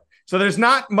 5-4. So there's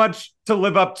not much to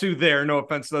live up to there. No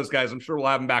offense to those guys. I'm sure we'll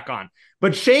have them back on.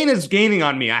 But Shane is gaining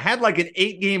on me. I had like an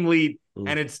 8-game lead,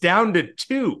 and it's down to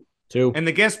 2. And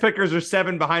the guest pickers are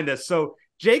 7 behind us. So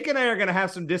Jake and I are going to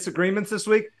have some disagreements this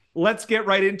week. Let's get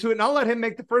right into it. And I'll let him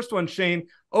make the first one, Shane.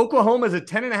 Oklahoma is a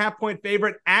 10.5-point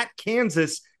favorite at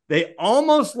Kansas. They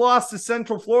almost lost to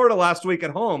Central Florida last week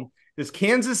at home. Does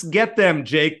Kansas get them,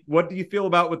 Jake? What do you feel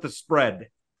about with the spread?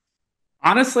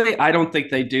 Honestly, I don't think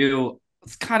they do.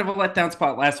 It's kind of a letdown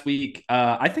spot last week.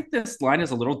 I think this line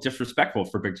is a little disrespectful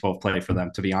for Big 12 play for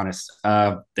them, to be honest.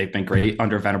 They've been great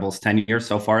under Venables' tenure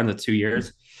so far in the 2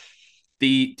 years.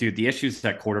 The issues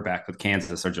at quarterback with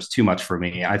Kansas are just too much for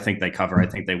me. I think they cover. I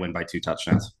think they win by 2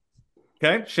 touchdowns.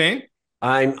 Okay, Shane?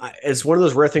 It's one of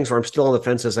those rare things where I'm still on the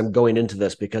fence as I'm going into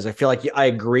this because I feel like I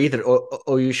agree that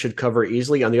OU should cover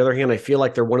easily. On the other hand, I feel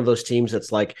like they're one of those teams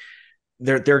that's like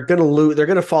they're going to lose. They're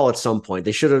going to fall at some point.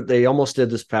 They almost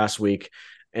did this past week,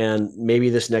 and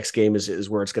maybe this next game is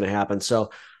where it's going to happen.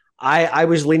 So I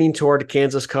was leaning toward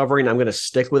Kansas covering. I'm going to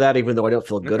stick with that, even though I don't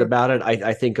feel good about it.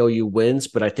 I think OU wins,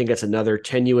 but I think it's another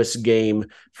tenuous game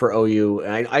for OU.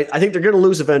 I think they're going to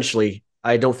lose eventually.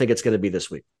 I don't think it's going to be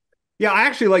this week. Yeah, I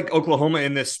actually like Oklahoma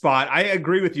in this spot. I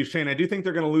agree with you, Shane. I do think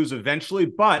they're going to lose eventually,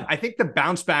 but I think the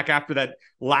bounce back after that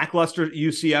lackluster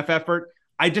UCF effort,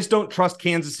 I just don't trust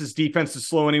Kansas's defense to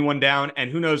slow anyone down. And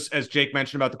who knows, as Jake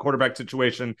mentioned about the quarterback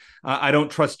situation, I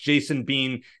don't trust Jason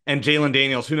Bean and Jalen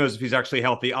Daniels. Who knows if he's actually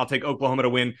healthy? I'll take Oklahoma to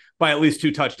win by at least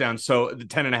 2 touchdowns. So the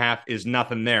 10.5 is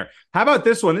nothing there. How about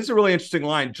this one? This is a really interesting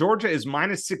line. Georgia is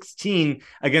 -16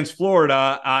 against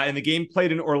Florida in the game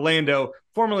played in Orlando,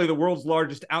 formerly the world's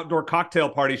largest outdoor cocktail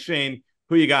party. Shane,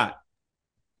 who you got?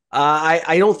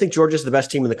 I don't think Georgia's the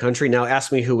best team in the country. Now,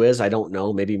 ask me who is. I don't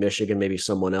know. Maybe Michigan, maybe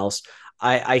someone else.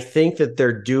 I think that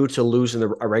they're due to lose in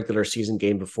a regular season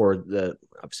game before the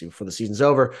season's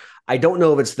over. I don't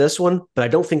know if it's this one, but I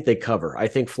don't think they cover. I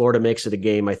think Florida makes it a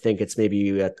game. I think it's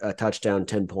maybe a touchdown,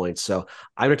 10 points. So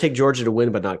I'm going to take Georgia to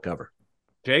win, but not cover.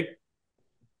 Jake?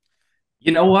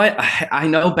 You know what? I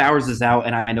know Bowers is out,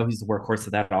 and I know he's the workhorse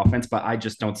of that offense, but I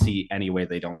just don't see any way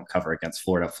they don't cover against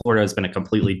Florida. Florida has been a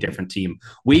completely different team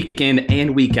week in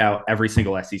and week out, every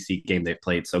single SEC game they've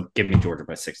played. So give me Georgia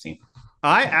by 16.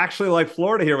 I actually like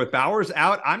Florida here with Bowers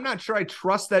out. I'm not sure I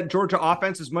trust that Georgia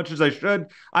offense as much as I should.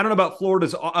 I don't know about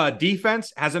Florida's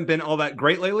defense. Hasn't been all that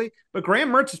great lately, but Graham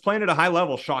Mertz is playing at a high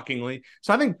level, shockingly.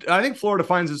 So I think Florida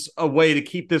finds a way to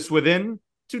keep this within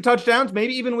 2 touchdowns,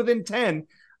 maybe even within 10.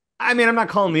 I mean, I'm not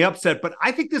calling the upset, but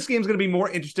I think this game's going to be more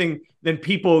interesting than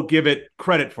people give it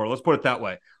credit for. Let's put it that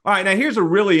way. All right, now here's a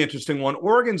really interesting one.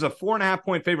 Oregon's a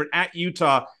 4.5-point favorite at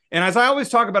Utah. And as I always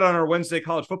talk about on our Wednesday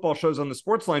college football shows on the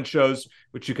Sportsline shows,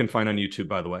 which you can find on YouTube,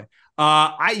 by the way,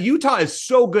 Utah is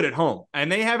so good at home,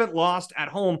 and they haven't lost at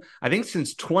home, I think,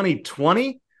 since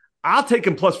 2020. I'll take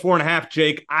them plus 4.5,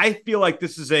 Jake. I feel like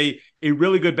this is a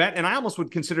really good bet, and I almost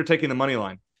would consider taking the money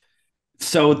line.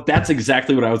 So that's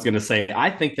exactly what I was going to say. I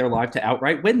think they're live to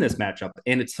outright win this matchup.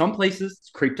 And at some places,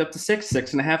 it's creeped up to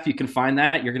 6.5. You can find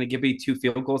that. You're going to give me 2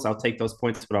 field goals. I'll take those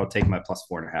points, but I'll take my plus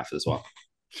 4.5 as well.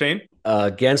 Shane?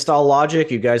 Against all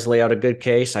logic, you guys lay out a good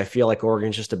case. I feel like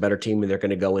Oregon's just a better team, and they're going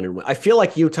to go in and win. I feel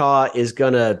like Utah is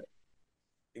going to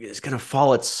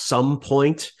fall at some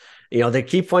point. You know, they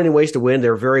keep finding ways to win.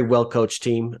 They're a very well-coached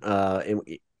team. And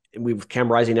we've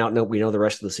Cam Rising out. No, we know the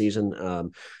rest of the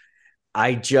season.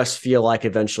 I just feel like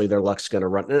eventually their luck's going to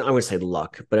run. I wouldn't say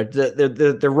luck, but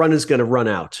their run is going to run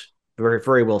out. Very,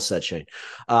 very well said, Shane.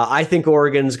 I think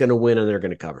Oregon's going to win, and they're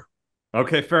going to cover.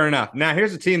 Okay, fair enough. Now,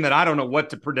 here's a team that I don't know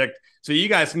what to predict, so you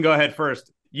guys can go ahead first.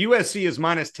 USC is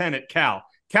 -10 at Cal.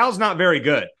 Cal's not very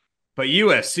good, but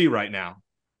USC right now,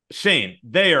 Shane,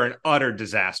 they are an utter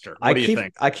disaster. What do you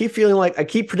think? I keep feeling like I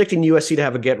keep predicting USC to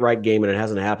have a get-right game, and it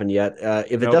hasn't happened yet.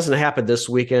 If it doesn't happen this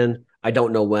weekend, I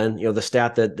don't know when. You know, the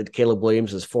stat that Caleb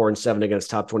Williams is 4-7 against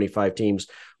top 25 teams.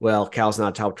 Well, Cal's not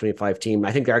a top 25 team.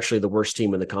 I think they're actually the worst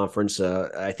team in the conference.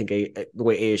 I think the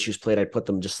way ASU's played, I'd put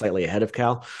them just slightly ahead of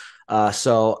Cal.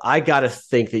 So I got to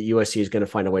think that USC is going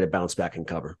to find a way to bounce back and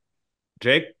cover.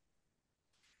 Jake?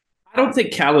 I don't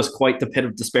think Cal is quite the pit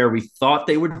of despair we thought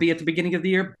they would be at the beginning of the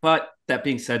year, but that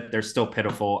being said, they're still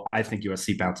pitiful. I think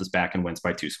USC bounces back and wins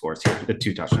by 2 scores here, the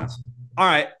 2 touchdowns. All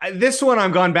right, this one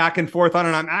I'm gone back and forth on,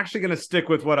 and I'm actually going to stick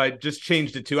with what I just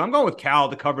changed it to. I'm going with Cal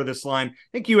to cover this line. I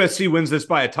think USC wins this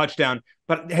by a touchdown,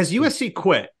 but has USC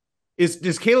quit?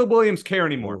 Does Caleb Williams care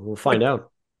anymore? We'll find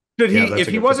out. Should he, if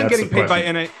he wasn't getting paid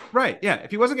by NIL, right? Yeah, if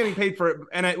he wasn't getting paid for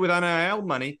with NIL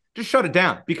money, just shut it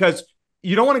down, because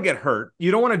you don't want to get hurt.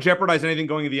 You don't want to jeopardize anything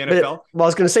going to the NFL. Well, I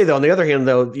was going to say, though, on the other hand,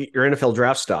 though, your NFL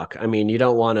draft stock. I mean, you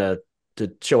don't want to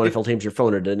show NFL teams your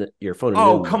phone.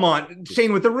 Oh, come on,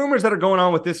 Shane. With the rumors that are going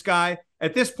on with this guy,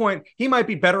 at this point, he might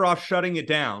be better off shutting it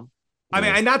down. I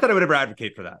mean, not that I would ever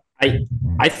advocate for that.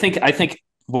 I think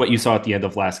what you saw at the end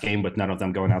of last game with none of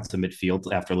them going out to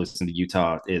midfield after losing to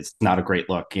Utah is not a great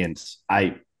look. And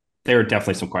there are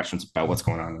definitely some questions about what's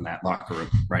going on in that locker room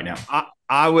right now.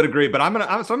 I would agree, but I'm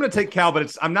gonna take Cal,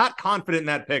 but I'm not confident in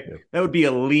that pick. Yeah. That would be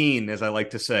a lean, as I like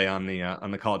to say on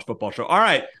the college football show. All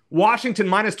right, Washington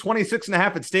minus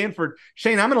 26.5 at Stanford.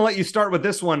 Shane, I'm gonna let you start with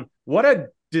this one. What a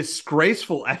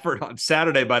disgraceful effort on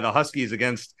Saturday by the Huskies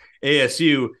against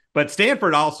ASU. But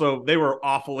Stanford also, they were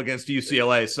awful against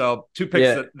UCLA. So two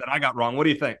picks that I got wrong. What do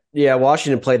you think? Yeah,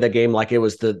 Washington played that game like it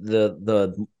was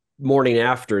the morning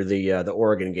after the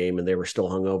Oregon game, and they were still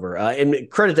hungover. And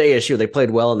credit to ASU, they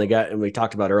played well, and we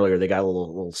talked about earlier, they got a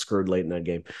little screwed late in that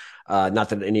game. Not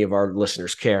that any of our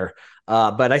listeners care.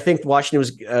 But I think Washington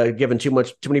was given too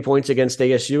many points against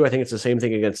ASU. I think it's the same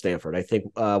thing against Stanford. I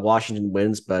think Washington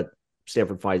wins, but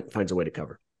Stanford finds a way to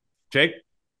cover. Jake?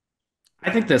 I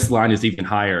think this line is even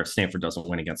higher if Stanford doesn't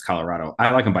win against Colorado.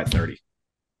 I like them by 30.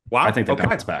 Wow. I think they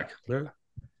bounce back.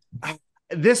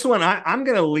 This one, I'm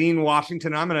going to lean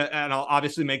Washington. And I'll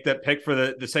obviously make that pick for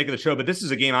the sake of the show, but this is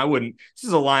a game this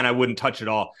is a line I wouldn't touch at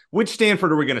all. Which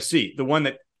Stanford are we going to see? The one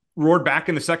that roared back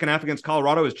in the second half against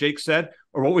Colorado, as Jake said,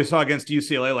 or what we saw against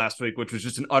UCLA last week, which was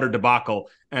just an utter debacle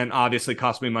and obviously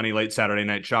cost me money late Saturday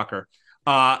night. Shocker.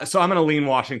 So I'm going to lean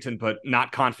Washington, but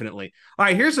not confidently. All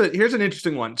right, here's an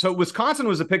interesting one. So Wisconsin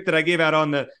was a pick that I gave out on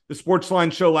the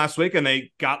Sportsline show last week, and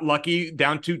they got lucky,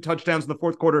 down 2 touchdowns in the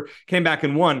fourth quarter, came back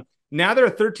and won. Now they're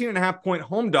a 13.5-point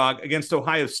home dog against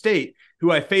Ohio State,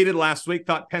 who I faded last week,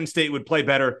 thought Penn State would play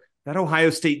better. That Ohio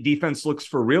State defense looks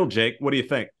for real, Jake. What do you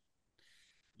think?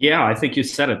 Yeah, I think you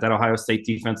said it. That Ohio State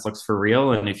defense looks for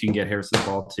real, and if you can get Harris the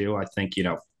ball too, I think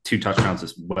 2 touchdowns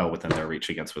is well within their reach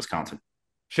against Wisconsin.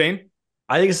 Shane?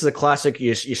 I think this is a classic.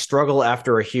 You struggle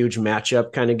after a huge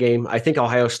matchup kind of game. I think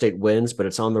Ohio State wins, but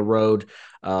it's on the road.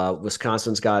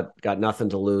 Wisconsin's got nothing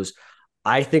to lose.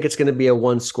 I think it's going to be a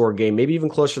 1-score game, maybe even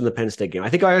closer than the Penn State game. I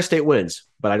think Ohio State wins,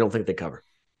 but I don't think they cover.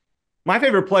 My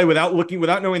favorite play without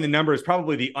knowing the number is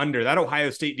probably the under. That Ohio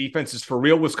State defense is for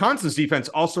real. Wisconsin's defense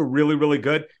also really, really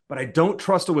good, but I don't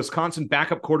trust a Wisconsin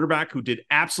backup quarterback who did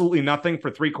absolutely nothing for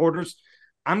 3 quarters.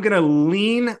 I'm going to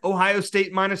lean Ohio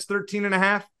State minus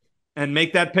 13.5 and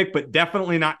make that pick, but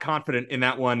definitely not confident in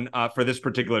that one for this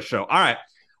particular show. All right.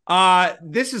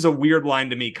 This is a weird line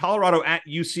to me. Colorado at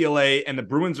UCLA, and the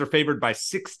Bruins are favored by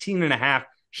 16.5.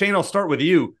 Shane, I'll start with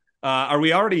you. Are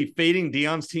we already fading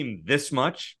Deion's team this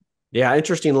much? Yeah,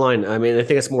 interesting line. I mean, I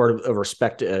think it's more of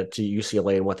respect to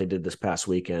UCLA and what they did this past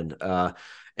weekend.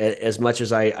 As much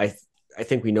as I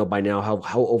think we know by now how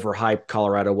overhyped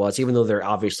Colorado was, even though they're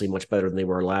obviously much better than they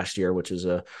were last year, which is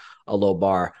a low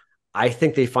bar. I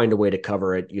think they find a way to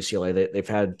cover at UCLA. They've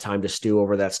had time to stew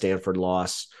over that Stanford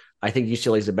loss. I think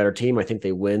UCLA is a better team. I think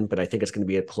they win, but I think it's going to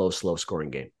be a close, low-scoring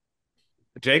game.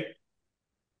 Jake?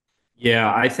 Yeah,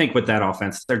 I think with that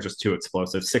offense, they're just too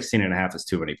explosive. 16.5 is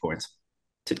too many points.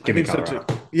 I think so too.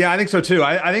 Yeah, I think so too.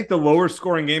 I think the lower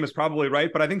scoring game is probably right,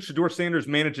 but I think Shedeur Sanders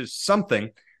manages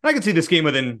something. I can see this game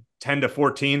within 10 to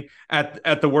 14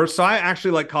 at the worst. So I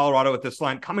actually like Colorado at this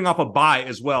line, coming off a bye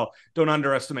as well. Don't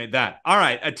underestimate that. All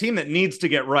right, a team that needs to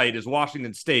get right is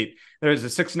Washington State. There is a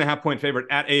 6.5-point favorite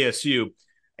at ASU.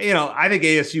 I think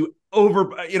ASU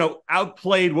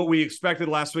outplayed what we expected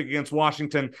last week against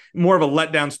Washington. More of a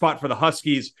letdown spot for the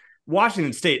Huskies.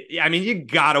 Washington State, I mean, you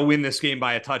got to win this game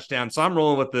by a touchdown. So I'm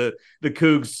rolling with the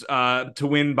Cougs to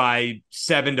win by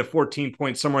 7 to 14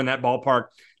 points, somewhere in that ballpark.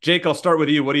 Jake, I'll start with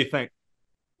you. What do you think?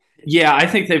 Yeah, I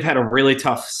think they've had a really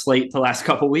tough slate the last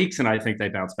couple of weeks, and I think they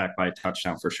bounce back by a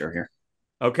touchdown for sure here.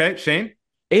 Okay, Shane?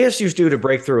 ASU's due to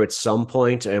break through at some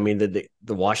point. I mean, the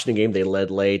Washington game, they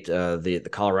led late. The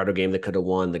Colorado game, they could have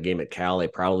won. The game at Cal, they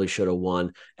probably should have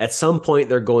won. At some point,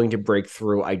 they're going to break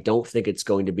through. I don't think it's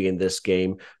going to be in this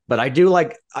game. But I do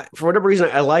for whatever reason,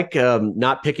 I like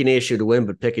not picking ASU to win,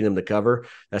 but picking them to cover.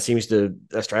 That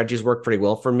strategy's worked pretty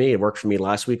well for me. It worked for me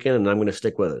last weekend, and I'm going to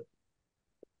stick with it.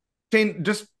 Shane,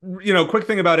 just, quick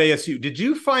thing about ASU. Did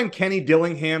you find Kenny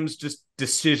Dillingham's just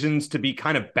decisions to be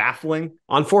kind of baffling?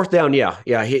 On fourth down, yeah.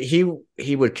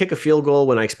 He would kick a field goal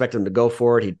when I expect him to go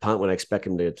for it. He'd punt when I expect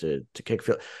him to kick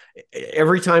field.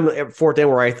 Every time fourth down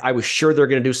where I was sure they're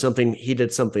going to do something, he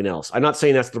did something else. I'm not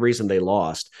saying that's the reason they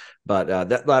lost, but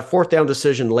that fourth down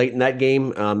decision late in that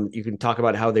game, you can talk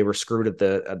about how they were screwed at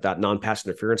that non-pass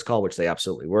interference call, which they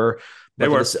absolutely were.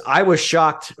 But I was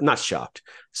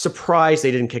surprised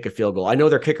they didn't kick a field goal. I know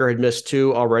their kicker had missed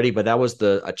 2 already, but that was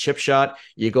a chip shot.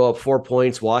 You go up 4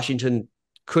 points. Washington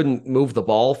couldn't move the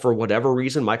ball for whatever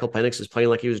reason. Michael Penix is playing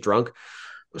like he was drunk.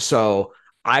 So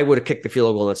I would have kicked the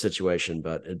field goal in that situation,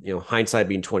 but hindsight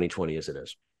being 20/20 as it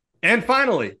is. And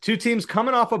finally, 2 teams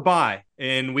coming off a bye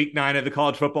in week 9 of the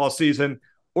college football season.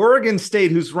 Oregon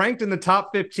State, who's ranked in the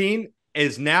top 15,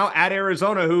 is now at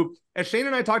Arizona, who, as Shane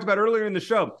and I talked about earlier in the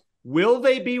show, will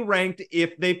they be ranked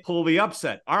if they pull the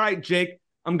upset? All right, Jake,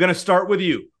 I'm going to start with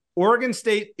you. Oregon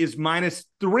State is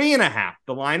 -3.5.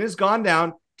 The line has gone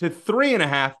down to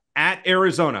 3.5 at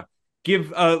Arizona.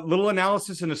 Give a little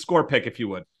analysis and a score pick, if you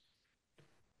would.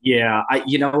 Yeah,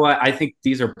 you know what? I think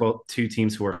these are both 2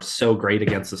 teams who are so great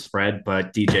against the spread,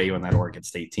 but DJU and that Oregon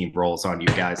State team rolls on you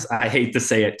guys. I hate to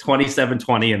say it,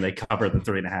 27-20, and they cover the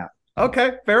 3.5.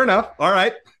 Okay, fair enough. All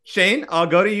right, Shane, I'll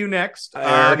go to you next. Okay,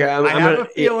 I have a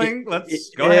feeling. Let's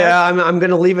go ahead. Yeah, I'm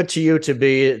going to leave it to you to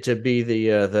be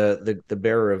the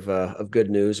bearer of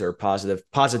good news or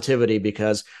positivity,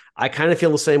 because I kind of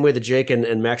feel the same way that Jake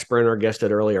and Max Browne, our guest,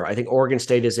 did earlier. I think Oregon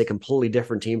State is a completely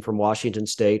different team from Washington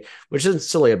State, which isn't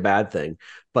necessarily a bad thing,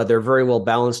 but they're a very well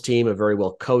balanced team, a very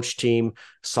well coached team,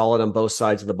 solid on both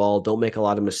sides of the ball, don't make a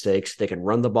lot of mistakes. They can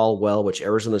run the ball well, which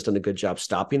Arizona's done a good job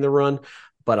stopping the run.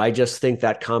 But I just think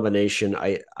that combination,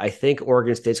 I think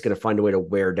Oregon State's going to find a way to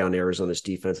wear down Arizona's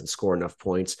defense and score enough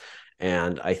points.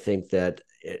 And I think that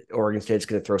Oregon State's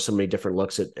going to throw so many different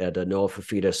looks at Noah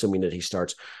Fafita, assuming that he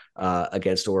starts in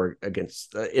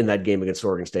that game against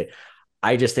Oregon State.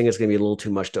 I just think it's going to be a little too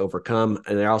much to overcome.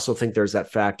 And I also think there's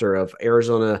that factor of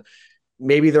Arizona.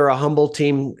 Maybe they're a humble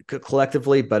team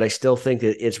collectively, but I still think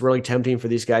that it's really tempting for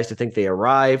these guys to think they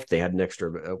arrived. They had an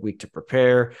extra week to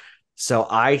prepare. So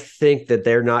I think that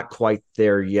they're not quite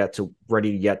there yet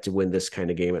ready to win this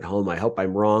kind of game at home. I hope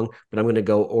I'm wrong, but I'm going to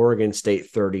go Oregon State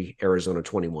 30, Arizona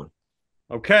 21.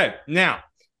 Okay. Now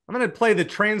I'm going to play the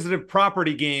transitive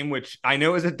property game, which I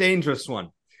know is a dangerous one.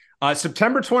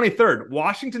 September 23rd,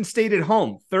 Washington State at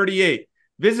home, 38,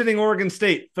 visiting Oregon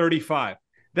State, 35.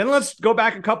 Then let's go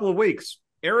back a couple of weeks.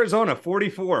 Arizona,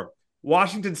 44,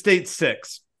 Washington State,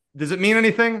 6. Does it mean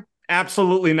anything?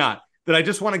 Absolutely not. Did I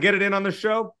just want to get it in on the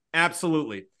show?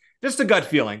 Absolutely. Just a gut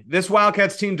feeling. This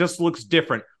Wildcats team just looks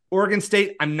different. Oregon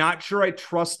State, I'm not sure I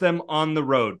trust them on the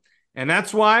road. And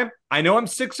that's why I know I'm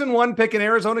 6-1 picking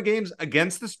Arizona games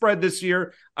against the spread this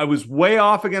year. I was way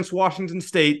off against Washington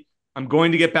State. I'm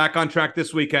going to get back on track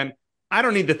this weekend. I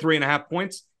don't need the 3.5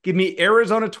 points. Give me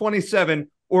Arizona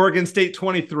 27, Oregon State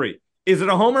 23. Is it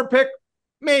a homer pick?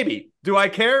 Maybe. Do I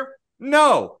care?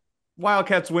 No.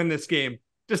 Wildcats win this game.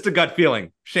 Just a gut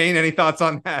feeling. Shane, any thoughts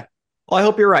on that? Well, I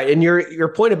hope you're right. And your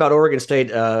point about Oregon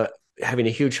State having a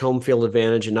huge home field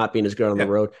advantage and not being as good on the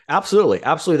road, absolutely,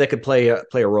 they could play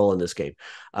a role in this game.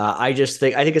 I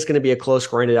think it's going to be a close,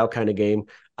 grinded out kind of game.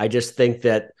 I just think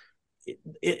that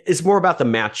it's more about the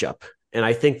matchup, and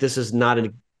I think this is not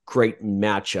a great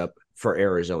matchup for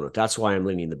Arizona. That's why I'm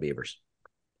leaning the Beavers.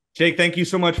 Jake, thank you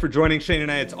so much for joining Shane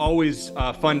and I. It's always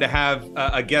fun to have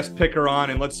a guest picker on,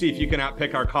 and let's see if you can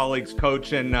outpick our colleagues,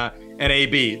 Coach and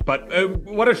AB. But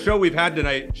what a show we've had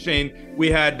tonight, Shane. We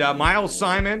had Miles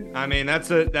Simon. I mean, that's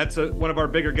one of our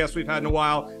bigger guests we've had in a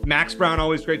while. Max Browne,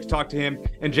 always great to talk to him,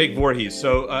 and Jake Voorhees.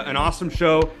 So an awesome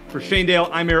show. For Shane Dale,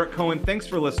 I'm Eric Cohen. Thanks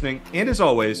for listening, and as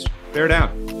always, bear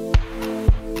down.